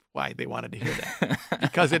exactly why they wanted to hear that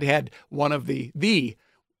because it had one of the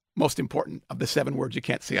most important of the 7 words you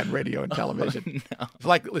can't say on radio and television. Oh,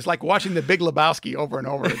 no. It's like watching The Big Lebowski over and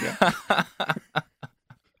over again.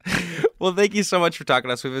 Well, thank you so much for talking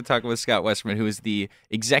to us. We've been talking with Scott Westerman, who is the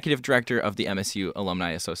executive director of the MSU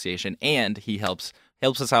Alumni Association, and he helps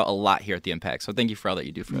us out a lot here at The Impact. So thank you for all that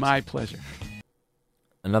you do for us. My pleasure.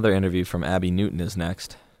 Another interview from Abby Newton is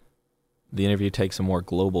next. The interview takes a more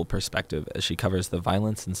global perspective as she covers the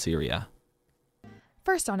violence in Syria.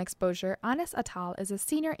 First on Exposure, Anas Atal is a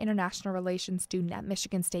senior international relations student at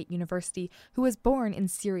Michigan State University who was born in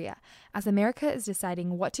Syria. As America is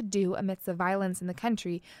deciding what to do amidst the violence in the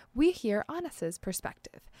country, we hear Anas's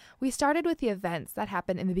perspective. We started with the events that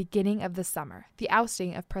happened in the beginning of the summer, the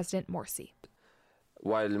ousting of President Morsi.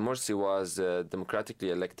 While Morsi was democratically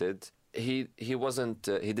elected, he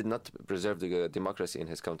did not preserve the democracy in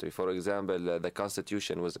his country. For example, the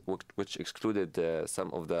constitution which excluded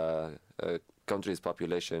some of the country's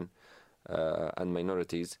population and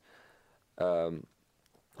minorities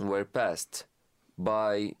were passed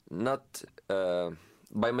by not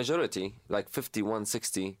by majority, like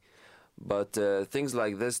 51-60, but things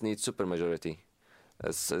like this need supermajority.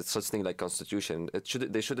 Such thing like constitution,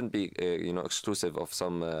 they shouldn't be exclusive of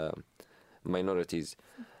some minorities.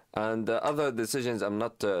 And other decisions I'm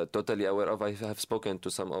not totally aware of. I have spoken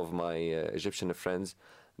to some of my Egyptian friends.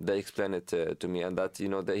 They explained it to me, and that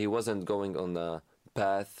that he wasn't going on the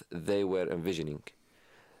path they were envisioning,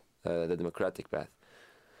 the democratic path.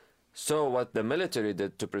 So what the military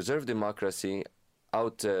did to preserve democracy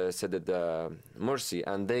said Morsi,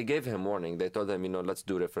 and they gave him warning. They told him, let's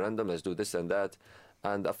do referendum, let's do this and that.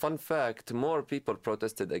 And a fun fact, more people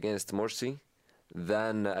protested against Morsi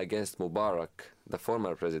than against Mubarak, the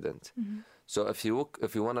former president. Mm-hmm. So if you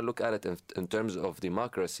want to look at it in terms of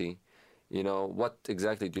democracy, what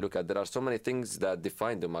exactly do you look at? There are so many things that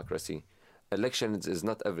define democracy. Elections is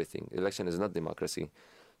not everything. Election is not democracy.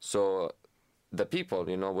 So the people,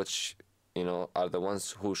 which are the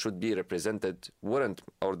ones who should be represented weren't,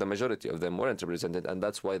 or the majority of them weren't represented, and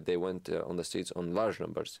that's why they went on the streets on large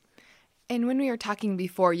numbers. And when we were talking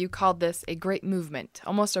before, you called this a great movement,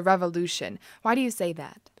 almost a revolution. Why do you say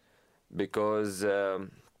that? Because a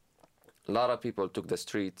lot of people took the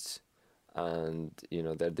streets, and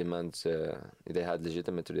their demands, they had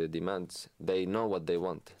legitimate demands. They know what they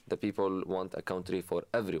want. The people want a country for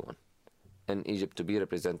everyone in Egypt to be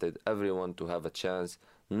represented, everyone to have a chance,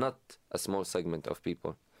 not a small segment of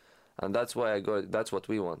people. And that's why that's what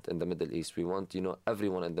we want in the Middle East. We want,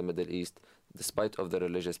 everyone in the Middle East, despite of their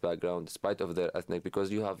religious background, despite of their ethnic, because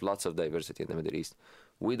you have lots of diversity in the Middle East.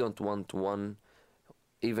 We don't want one,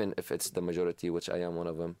 even if it's the majority, which I am one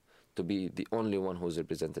of them, to be the only one who's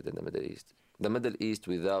represented in the Middle East. The Middle East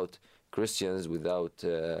without Christians, without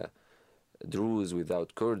Druze,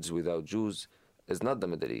 without Kurds, without Jews, is not the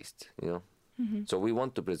Middle East, Mm-hmm. So we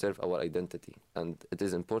want to preserve our identity, and it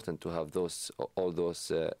is important to have all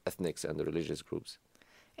those ethnics and religious groups.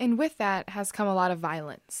 And with that has come a lot of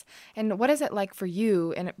violence. And what is it like for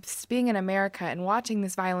you, and being in America and watching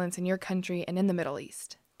this violence in your country and in the Middle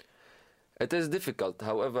East? It is difficult.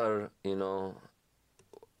 However,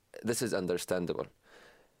 this is understandable.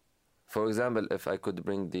 For example, if I could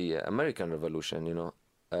bring the American Revolution,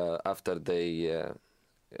 after they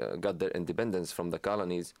got their independence from the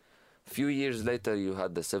colonies, few years later you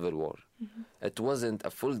had the Civil War. Mm-hmm. It wasn't a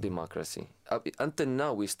full democracy. Until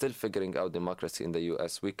now, we're still figuring out democracy in the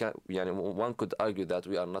U.S. One could argue that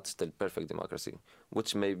we are not still perfect democracy,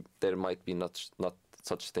 which there might be not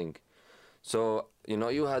such thing. So,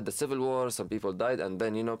 you had the Civil War, some people died, and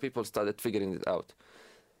then, people started figuring it out.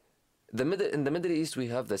 In the Middle East, we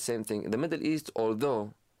have the same thing. In the Middle East,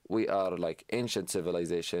 although we are like ancient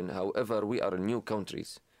civilization, however, we are new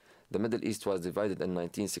countries. The Middle East was divided in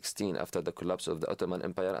 1916 after the collapse of the Ottoman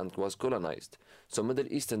Empire and was colonized. So Middle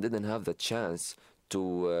Eastern didn't have the chance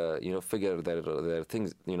to, figure their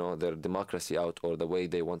things, their democracy out or the way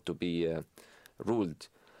they want to be ruled.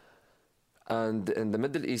 And in the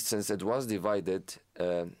Middle East, since it was divided,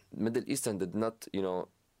 Middle Eastern did not,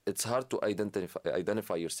 it's hard to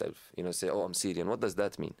identify yourself. Say, oh, I'm Syrian. What does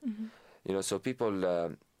that mean? Mm-hmm. So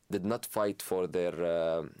people did not fight for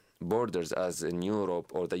their borders as in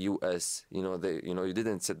Europe or the U.S. You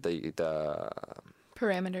didn't set the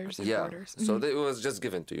parameters and borders. So it was just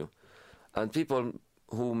given to you, and people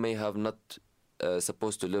who may have not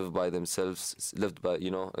supposed to live by themselves lived by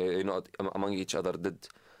among each other did,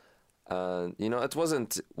 and it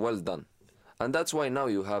wasn't well done, and that's why now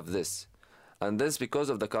you have this, and this because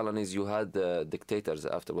of the colonies you had dictators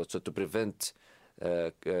afterwards, so to prevent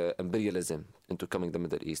imperialism into coming the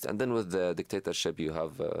Middle East. And then with the dictatorship you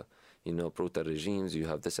have brutal regimes, you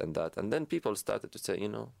have this and that, and then people started to say,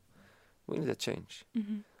 we need a change.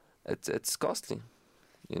 Mm-hmm. It's costly,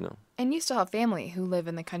 And you still have family who live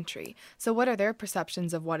in the country, so what are their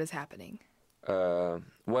perceptions of what is happening?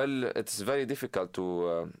 Well, it's very difficult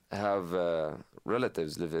to have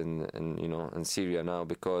relatives live in Syria now,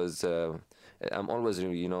 because I'm always,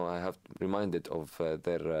 I have reminded of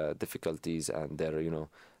their difficulties and their,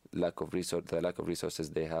 lack of resources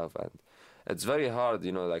they have, and it's very hard,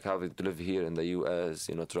 like having to live here in the U.S.,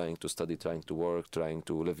 trying to study, trying to work, trying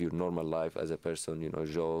to live your normal life as a person,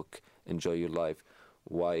 joke, enjoy your life,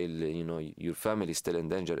 while your family is still in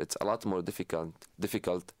danger. It's a lot more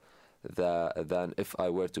difficult than if I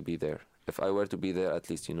were to be there. If I were to be there, at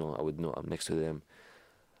least, I would know I'm next to them.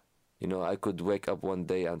 I could wake up one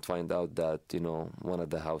day and find out that, one of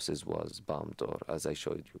the houses was bombed, or as I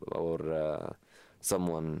showed you, or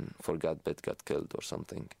someone forgot but got killed or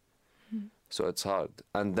something. Mm. So it's hard.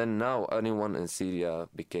 And then now anyone in Syria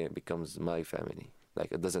becomes my family.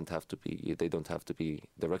 Like, it doesn't have to be, they don't have to be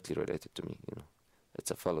directly related to me,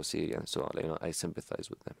 It's a fellow Syrian, so, I sympathize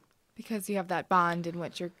with them. Because you have that bond in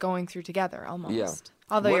which you're going through together, almost. Yeah.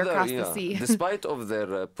 Although you're across the sea. Despite of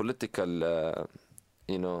their political,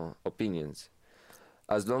 opinions,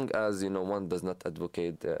 as long as, one does not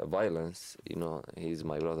advocate violence, he's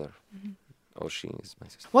my brother. Mm-hmm. Or she is my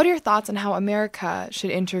sister. What are your thoughts on how America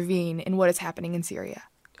should intervene in what is happening in Syria?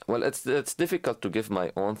 Well, it's difficult to give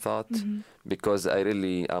my own thought, Mm-hmm. because I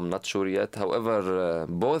really am not sure yet. However,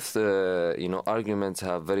 both, arguments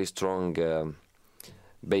have very strong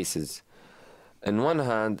bases. On one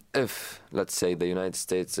hand, if, let's say, the United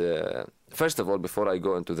States... first of all, before I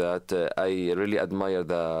go into that, I really admire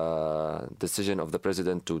the decision of the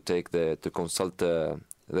president to consult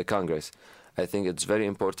the Congress. I think it's very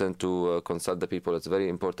important to consult the people. It's very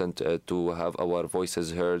important to have our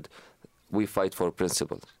voices heard. We fight for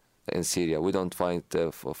principles in Syria. We don't fight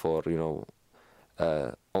for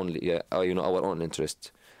only our own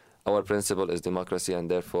interests. Our principle is democracy, and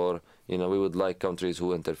therefore, We would like countries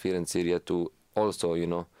who interfere in Syria to also,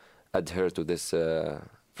 adhere to these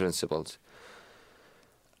principles.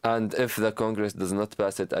 And if the Congress does not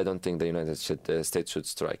pass it, I don't think the United States should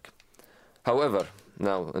strike. However,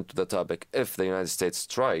 now into the topic, if the United States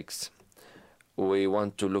strikes, we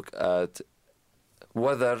want to look at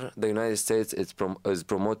whether the United States is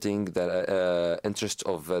promoting the interest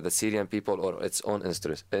of the Syrian people or its own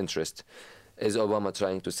interest. Is Obama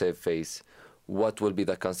trying to save face? What will be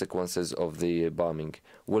the consequences of the bombing?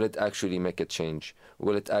 Will it actually make a change?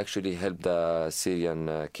 Will it actually help the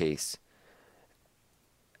Syrian case?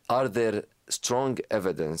 Are there strong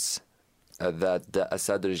evidence that the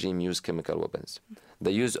Assad regime used chemical weapons?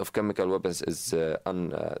 The use of chemical weapons is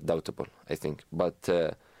undoubtable, I think. But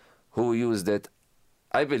who used it?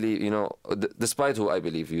 I believe, despite who I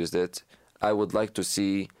believe used it, I would like to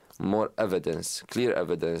see more evidence, clear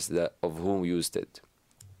evidence of who used it.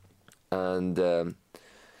 And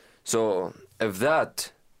so if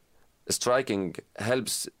that striking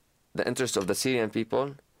helps the interest of the Syrian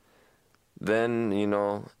people, then,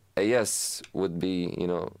 a yes would be,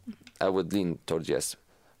 I would lean towards yes.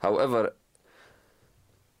 However,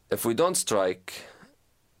 if we don't strike,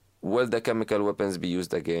 will the chemical weapons be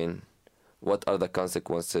used again? What are the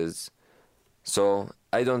consequences? So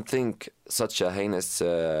I don't think such a heinous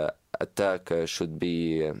attack should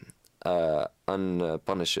be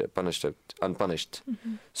unpunished.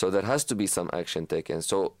 Mm-hmm. So there has to be some action taken.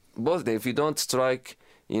 So both, if you don't strike,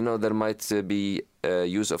 there might be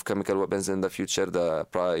use of chemical weapons in the future.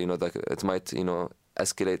 It might,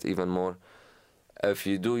 escalate even more. If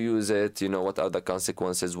you do use it, what are the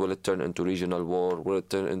consequences? Will it turn into regional war? Will it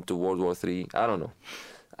turn into World War III? I don't know.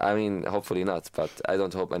 I mean, hopefully not, but I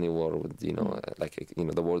don't hope any war would,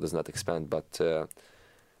 the war does not expand. But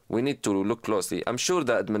we need to look closely. I'm sure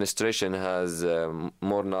the administration has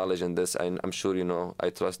more knowledge in this. I'm sure, I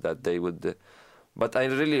trust that they would. But I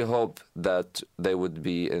really hope that they would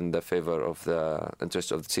be in the favor of the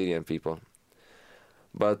interests of the Syrian people.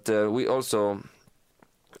 But we also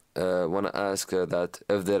want to ask that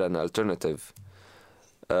if there an alternative.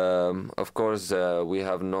 Of course, we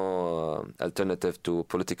have no alternative to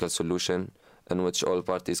political solution in which all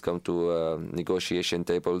parties come to negotiation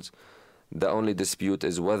tables. The only dispute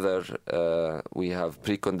is whether we have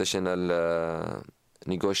preconditional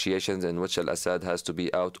negotiations in which al-Assad has to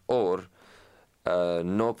be out, or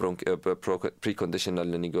no preconditional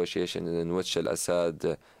negotiation in which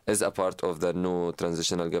al-Assad is a part of the new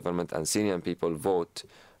transitional government and Syrian people vote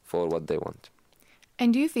for what they want.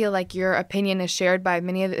 And do you feel like your opinion is shared by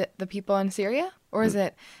many of the people in Syria? Or is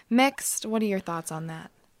it mixed? What are your thoughts on that?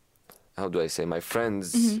 How do I say? My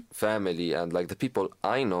friends, family, and the people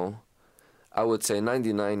I know, I would say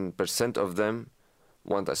 99% of them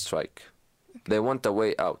want a strike. Okay. They want a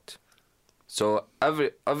way out. So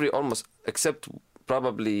every almost, except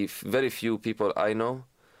probably very few people I know,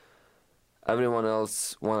 everyone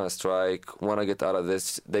else want a strike, want to get out of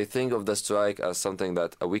this. They think of the strike as something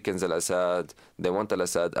that weakens al-Assad. They want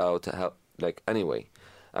al-Assad out, anyway.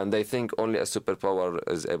 And they think only a superpower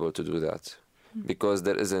is able to do that. Because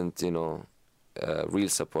there isn't, real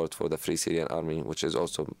support for the Free Syrian Army, which is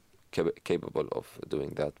also capable of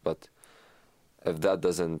doing that. But if that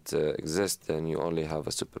doesn't exist, then you only have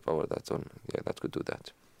a superpower that could do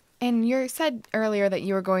that. And you said earlier that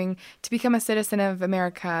you were going to become a citizen of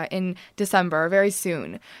America in December, very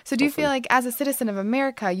soon. So do you feel like as a citizen of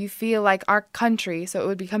America, you feel like our country, so it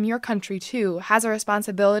would become your country too, has a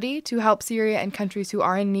responsibility to help Syria and countries who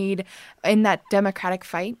are in need in that democratic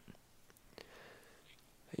fight?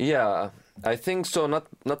 Yeah, I think so. Not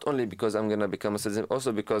only because I'm going to become a citizen,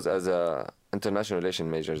 also because as international relation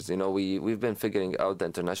majors, we've been figuring out the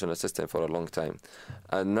international system for a long time.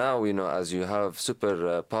 And now, as you have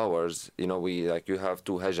superpowers, you have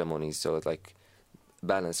two hegemonies, so it's like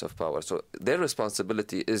balance of power. So their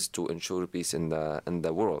responsibility is to ensure peace in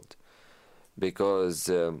the world, because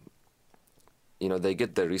they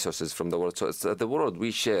get their resources from the world. So it's the world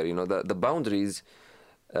we share. The boundaries.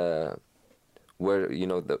 Where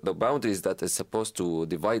the boundaries that is supposed to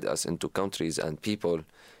divide us into countries and people,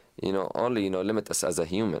 only limit us as a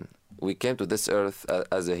human. We came to this earth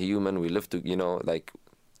as a human. We lived to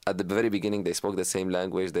at the very beginning they spoke the same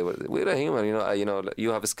language. We're a human. You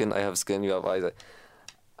have skin, I have skin, you have eyes.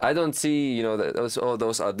 I don't see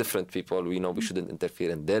those are different people. We shouldn't interfere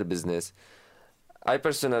in their business. I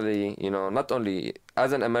personally, not only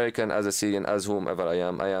as an American, as a Syrian, as whomever I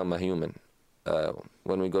am a human.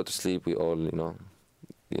 When we go to sleep, we all,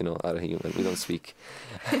 are human. We don't speak.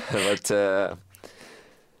 But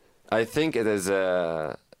I think it is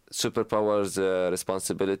superpowers'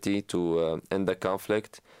 responsibility to end the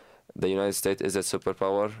conflict. the United States is a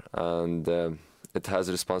superpower, and it has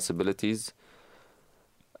responsibilities.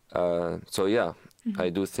 So yeah, I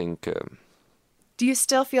do think. Do you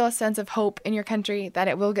still feel a sense of hope in your country that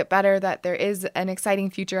it will get better, that there is an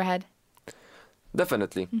exciting future ahead?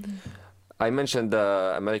 Definitely. I mentioned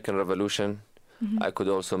the American Revolution. I could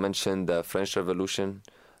also mention the French Revolution.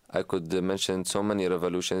 I could mention so many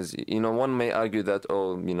revolutions. One may argue that,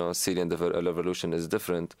 Syrian revolution is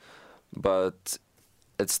different, but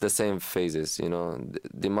it's the same phases.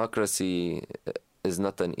 Democracy is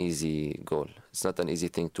not an easy goal. It's not an easy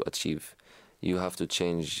thing to achieve. You have to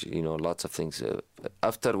change, lots of things.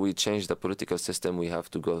 After we change the political system, we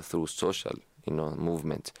have to go through social,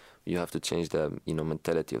 movement. You have to change the,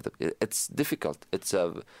 mentality of the. It's difficult. It's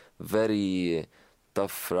a very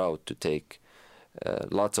tough route to take.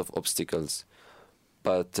 Lots of obstacles,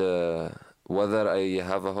 but whether I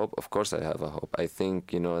have a hope, of course I have a hope. I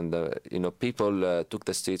think people took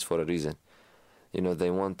the streets for a reason.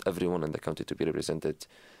 They want everyone in the country to be represented.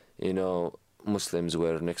 Muslims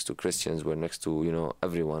were next to Christians, were next to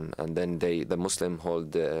everyone, and then the Muslim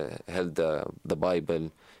held the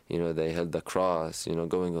Bible. They held the cross.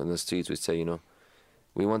 Going on the streets, we say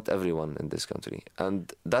we want everyone in this country,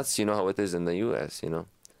 and that's how it is in the U.S.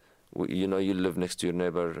 You live next to your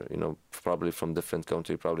neighbor, probably from different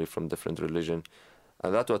country, probably from different religion,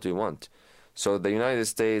 and that's what we want. So the United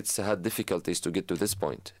States had difficulties to get to this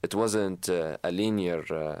point. It wasn't a linear,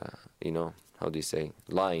 how do you say,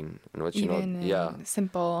 line in which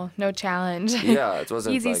simple, no challenge. Yeah, it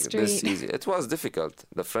wasn't easy like street. this easy. It was difficult.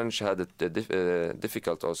 The French had it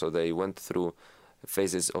difficult also. They went through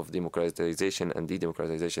phases of democratization and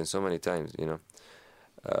de-democratization so many times.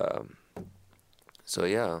 So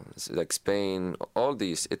yeah, it's like Spain, all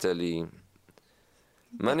these, Italy,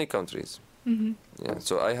 many countries. Yeah,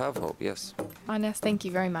 so I have hope, yes. Anas, thank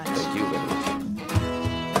you very much. Thank you very much.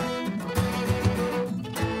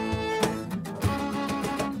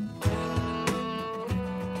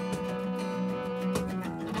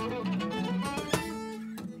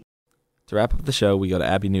 To wrap up the show, we go to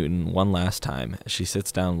Abby Newton one last time as she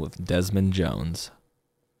sits down with Desmond Jones.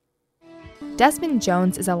 Desmond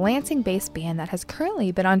Jones is a Lansing-based band that has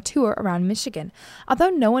currently been on tour around Michigan. Although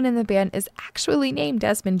no one in the band is actually named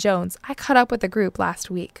Desmond Jones, I caught up with the group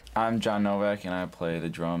last week. I'm John Novak, and I play the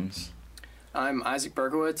drums. I'm Isaac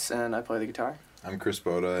Berkowitz, and I play the guitar. I'm Chris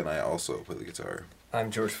Boda, and I also play the guitar.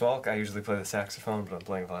 I'm George Falk. I usually play the saxophone, but I'm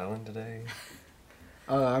playing violin today.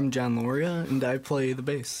 I'm John Loria, and I play the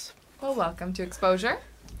bass. Well, welcome to Exposure.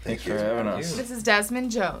 Thanks for having us. This is Desmond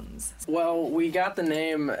Jones. Well, we got the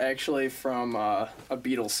name actually from a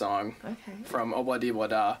Beatles song. Okay. From Obla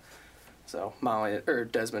Da. So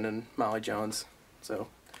Desmond and Molly Jones. So.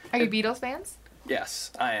 Are you Beatles fans? Yes,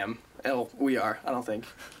 I am. We are. I don't think.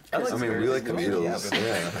 We like the Beatles.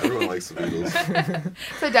 Yeah, everyone likes the Beatles.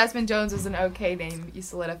 So Desmond Jones was an okay name. You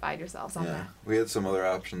solidified yourselves on that. We had some other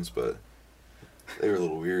options, but they were a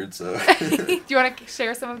little weird. So. Do you want to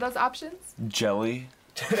share some of those options? Jelly.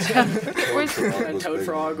 Toad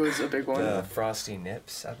Frog was a big one. Frosty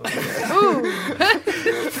Nips, I believe. Ooh.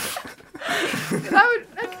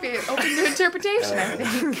 that could be open to interpretation, I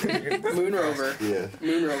think. Moon Rover. Yeah.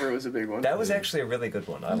 Moon Rover was a big one. That was actually a really good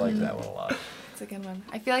one. I liked that one a lot. It's a good one.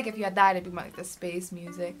 I feel like if you had that, it'd be more like the space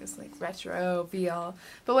music, this like retro feel.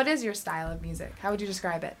 But what is your style of music? How would you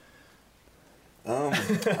describe it? I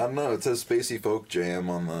don't know. It says Spacey Folk Jam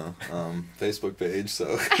on the Facebook page,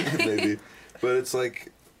 so maybe. But it's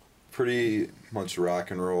like pretty much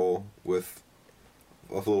rock and roll with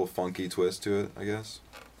a little funky twist to it, I guess.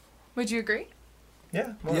 Would you agree?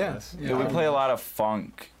 Yeah, more or less. Yeah, we play a lot of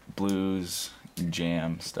funk, blues,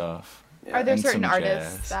 jam stuff. Yeah. Are there and certain some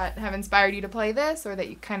artists jazz. that have inspired you to play this, or that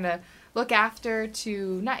you kind of look after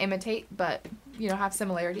to not imitate, but have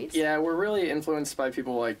similarities? Yeah, we're really influenced by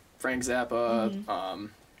people like Frank Zappa,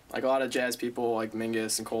 like a lot of jazz people like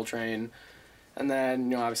Mingus and Coltrane. And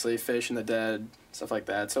then, obviously, Fish and the Dead, stuff like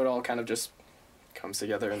that. So it all kind of just comes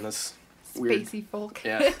together in this weird... Spacey folk.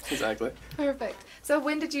 Yeah, exactly. Perfect. So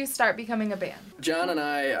when did you start becoming a band? John and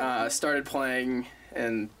I started playing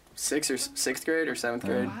in 6th grade or 7th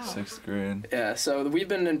grade. Wow. 6th grade. Yeah, so we've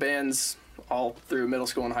been in bands all through middle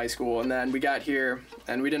school and high school. And then we got here,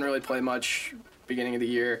 and we didn't really play much beginning of the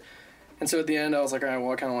year. And so at the end, I was like, all right,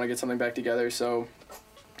 well, I kind of want to get something back together. So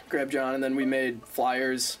grabbed John, and then we made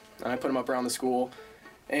flyers. And I put them up around the school.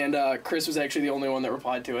 And Chris was actually the only one that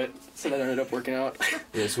replied to it, so that ended up working out.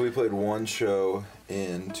 Yeah, so we played one show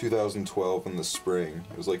in 2012 in the spring.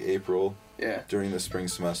 It was like April. Yeah. During the spring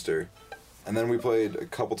semester. And then we played a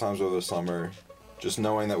couple times over the summer, just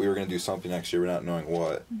knowing that we were going to do something next year, but not knowing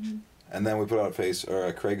what. And then we put out a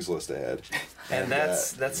Craigslist ad. And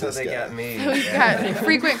that's how they got me. So we got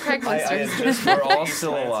frequent Craigslisters. We're all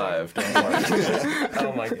still alive. Don't worry.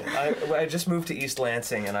 Oh my God! I just moved to East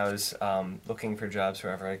Lansing, and I was looking for jobs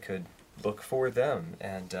wherever I could look for them,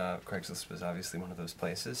 and Craigslist was obviously one of those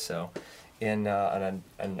places. So, in an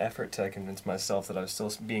effort to convince myself that I was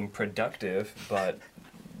still being productive, but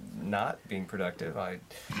not being productive, I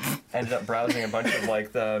ended up browsing a bunch of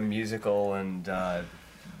like the musical and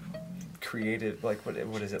creative, like what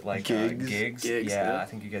is it, like gigs? Yeah, I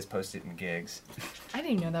think you guys posted it in gigs. I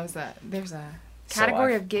didn't even know there's a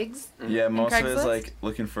category of gigs. Yeah, most of it is like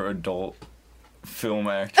looking for adult film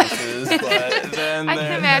actresses, but then I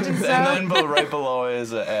can imagine so. And then right below it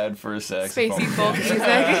is an ad for a saxophone. Spacey folk music.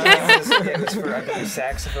 It was for I believe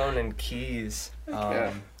saxophone and keys.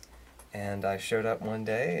 And I showed up one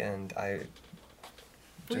day, and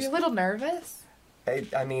were you a little nervous?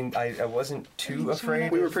 I mean, I wasn't too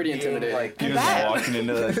afraid. We were pretty intimidated. Like, you just walking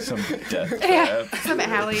into like some death trap. Yeah, some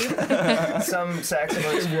alley. Some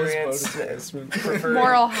saxophone experience.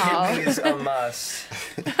 Moral hall. Is a must.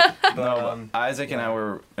 But, Isaac and I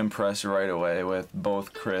were impressed right away with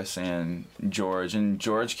both Chris and George. And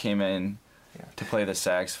George came in to play the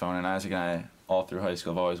saxophone, and Isaac and I, all through high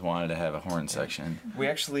school, have always wanted to have a horn section. We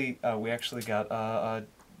actually got a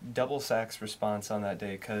double sax response on that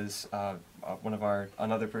day because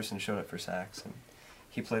another person showed up for sax, and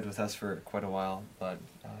he played with us for quite a while, but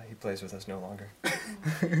he plays with us no longer.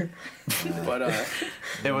 But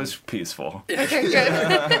it was peaceful. Okay, good.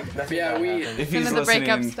 Yeah, if he's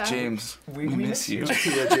listening, James, we miss you.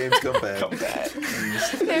 Yeah, James, come back. Come back.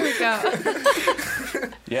 There we go.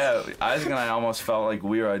 Yeah, Isaac and I almost felt like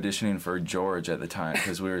we were auditioning for George at the time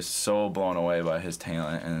because we were so blown away by his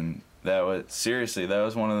talent, and that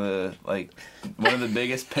was one of the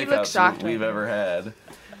biggest pickups we've ever had.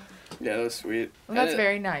 Yeah, that was sweet. Well, that's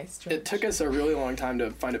very nice, George. It took us a really long time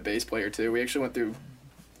to find a bass player too. We actually went through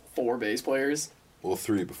 4 bass players. Well,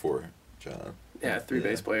 3 before John. Yeah, 3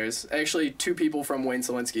 bass players. Actually, 2 people from Wayne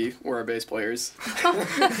Selinsky were our bass players. So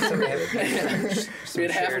we had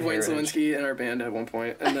half of Wayne Selinsky in our band at one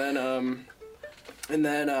point, and then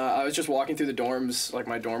I was just walking through the dorms, like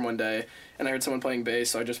my dorm one day, and I heard someone playing bass,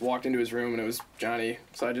 so I just walked into his room, and it was Johnny.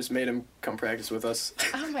 So I just made him come practice with us.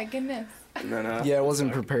 Oh my goodness. And then, yeah, I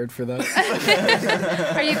wasn't prepared for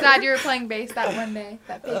that. Are you glad you were playing bass that one day,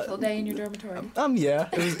 that fateful day in your dormitory? Yeah.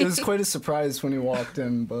 It was quite a surprise when he walked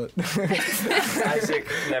in, but Isaac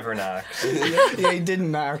never knocks. Yeah, he didn't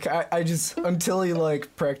knock. I just, until he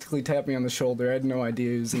like practically tapped me on the shoulder, I had no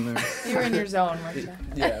idea he was in there. You were in your zone, weren't you?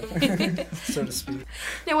 Yeah, so to speak.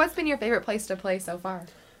 Now, what's been your favorite place to play so far?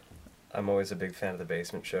 I'm always a big fan of the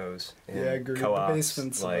basement shows. Yeah, I agree. Co-ops, the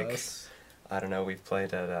basement's like, the best. I don't know, we've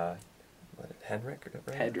played at Henrik?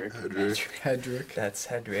 Right? Hedrick. That's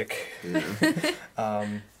Hedrick.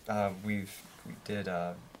 Yeah. We did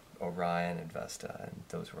Orion and Vesta, and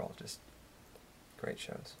those were all just great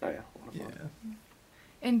shows. Oh yeah.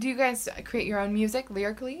 And do you guys create your own music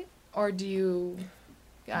lyrically, or do you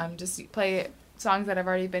just play songs that have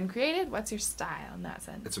already been created? What's your style in that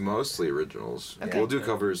sense? It's mostly originals. Okay. We'll do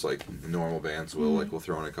covers like normal bands will. Like we'll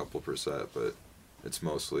throw in a couple per set, but it's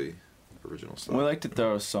mostly original stuff. We like to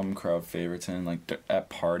throw some crowd favorites in, like at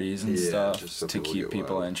parties and stuff, just so to keep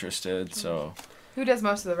people interested. So, who does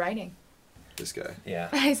most of the writing? This guy. Yeah.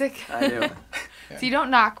 Isaac. I do. So you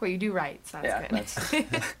don't knock what you do right. So that's good.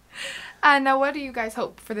 Now, what do you guys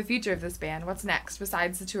hope for the future of this band? What's next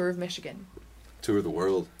besides the tour of Michigan? Tour the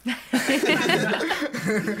world.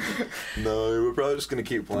 No, we're probably just gonna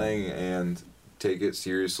keep playing and take it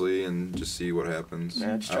seriously and just see what happens.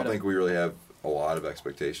 Yeah, I don't think we really have a lot of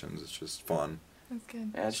expectations. It's just fun. That's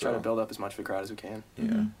good. Yeah, just try to build up as much of a crowd as we can.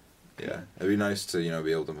 Yeah. Yeah. It'd be nice to,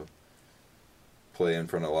 be able to play in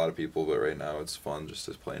front of a lot of people, but right now it's fun just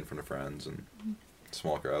to play in front of friends and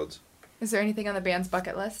small crowds. Is there anything on the band's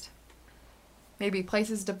bucket list? Maybe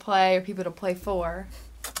places to play or people to play for?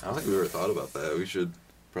 I don't think we ever thought about that. We should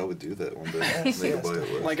probably do that one day. Make a bucket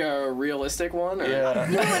list. Like a realistic one? Or? Yeah.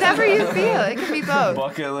 Whatever you feel. It can be both.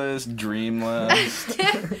 Bucket list, dream list.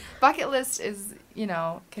 Bucket list is,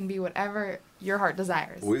 can be whatever your heart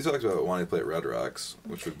desires. We talked about wanting to play at Red Rocks,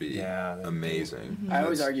 which would be amazing. Mm-hmm. I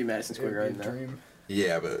always argue Madison Square Garden though.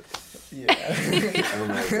 Yeah, but I don't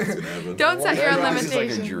know if that's gonna happen. Don't set your own Red Rocks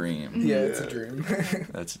limitations. is like a dream. Yeah, it's a dream.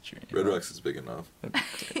 That's a dream. Red Rocks is big enough.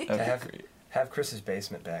 Have Chris's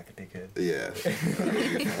basement back, it'd be good. Yeah.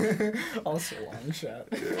 Also long shot.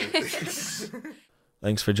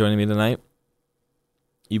 Thanks for joining me tonight.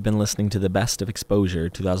 You've been listening to the Best of Exposure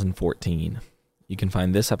 2014. You can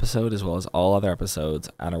find this episode as well as all other episodes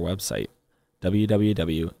at our website,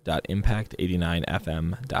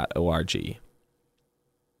 www.impact89fm.org.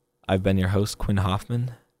 I've been your host, Quinn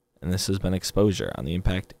Hoffman, and this has been Exposure on the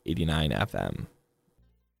Impact 89 FM.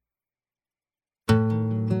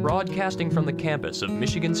 Broadcasting from the campus of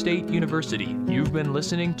Michigan State University, you've been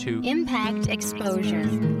listening to Impact Exposure.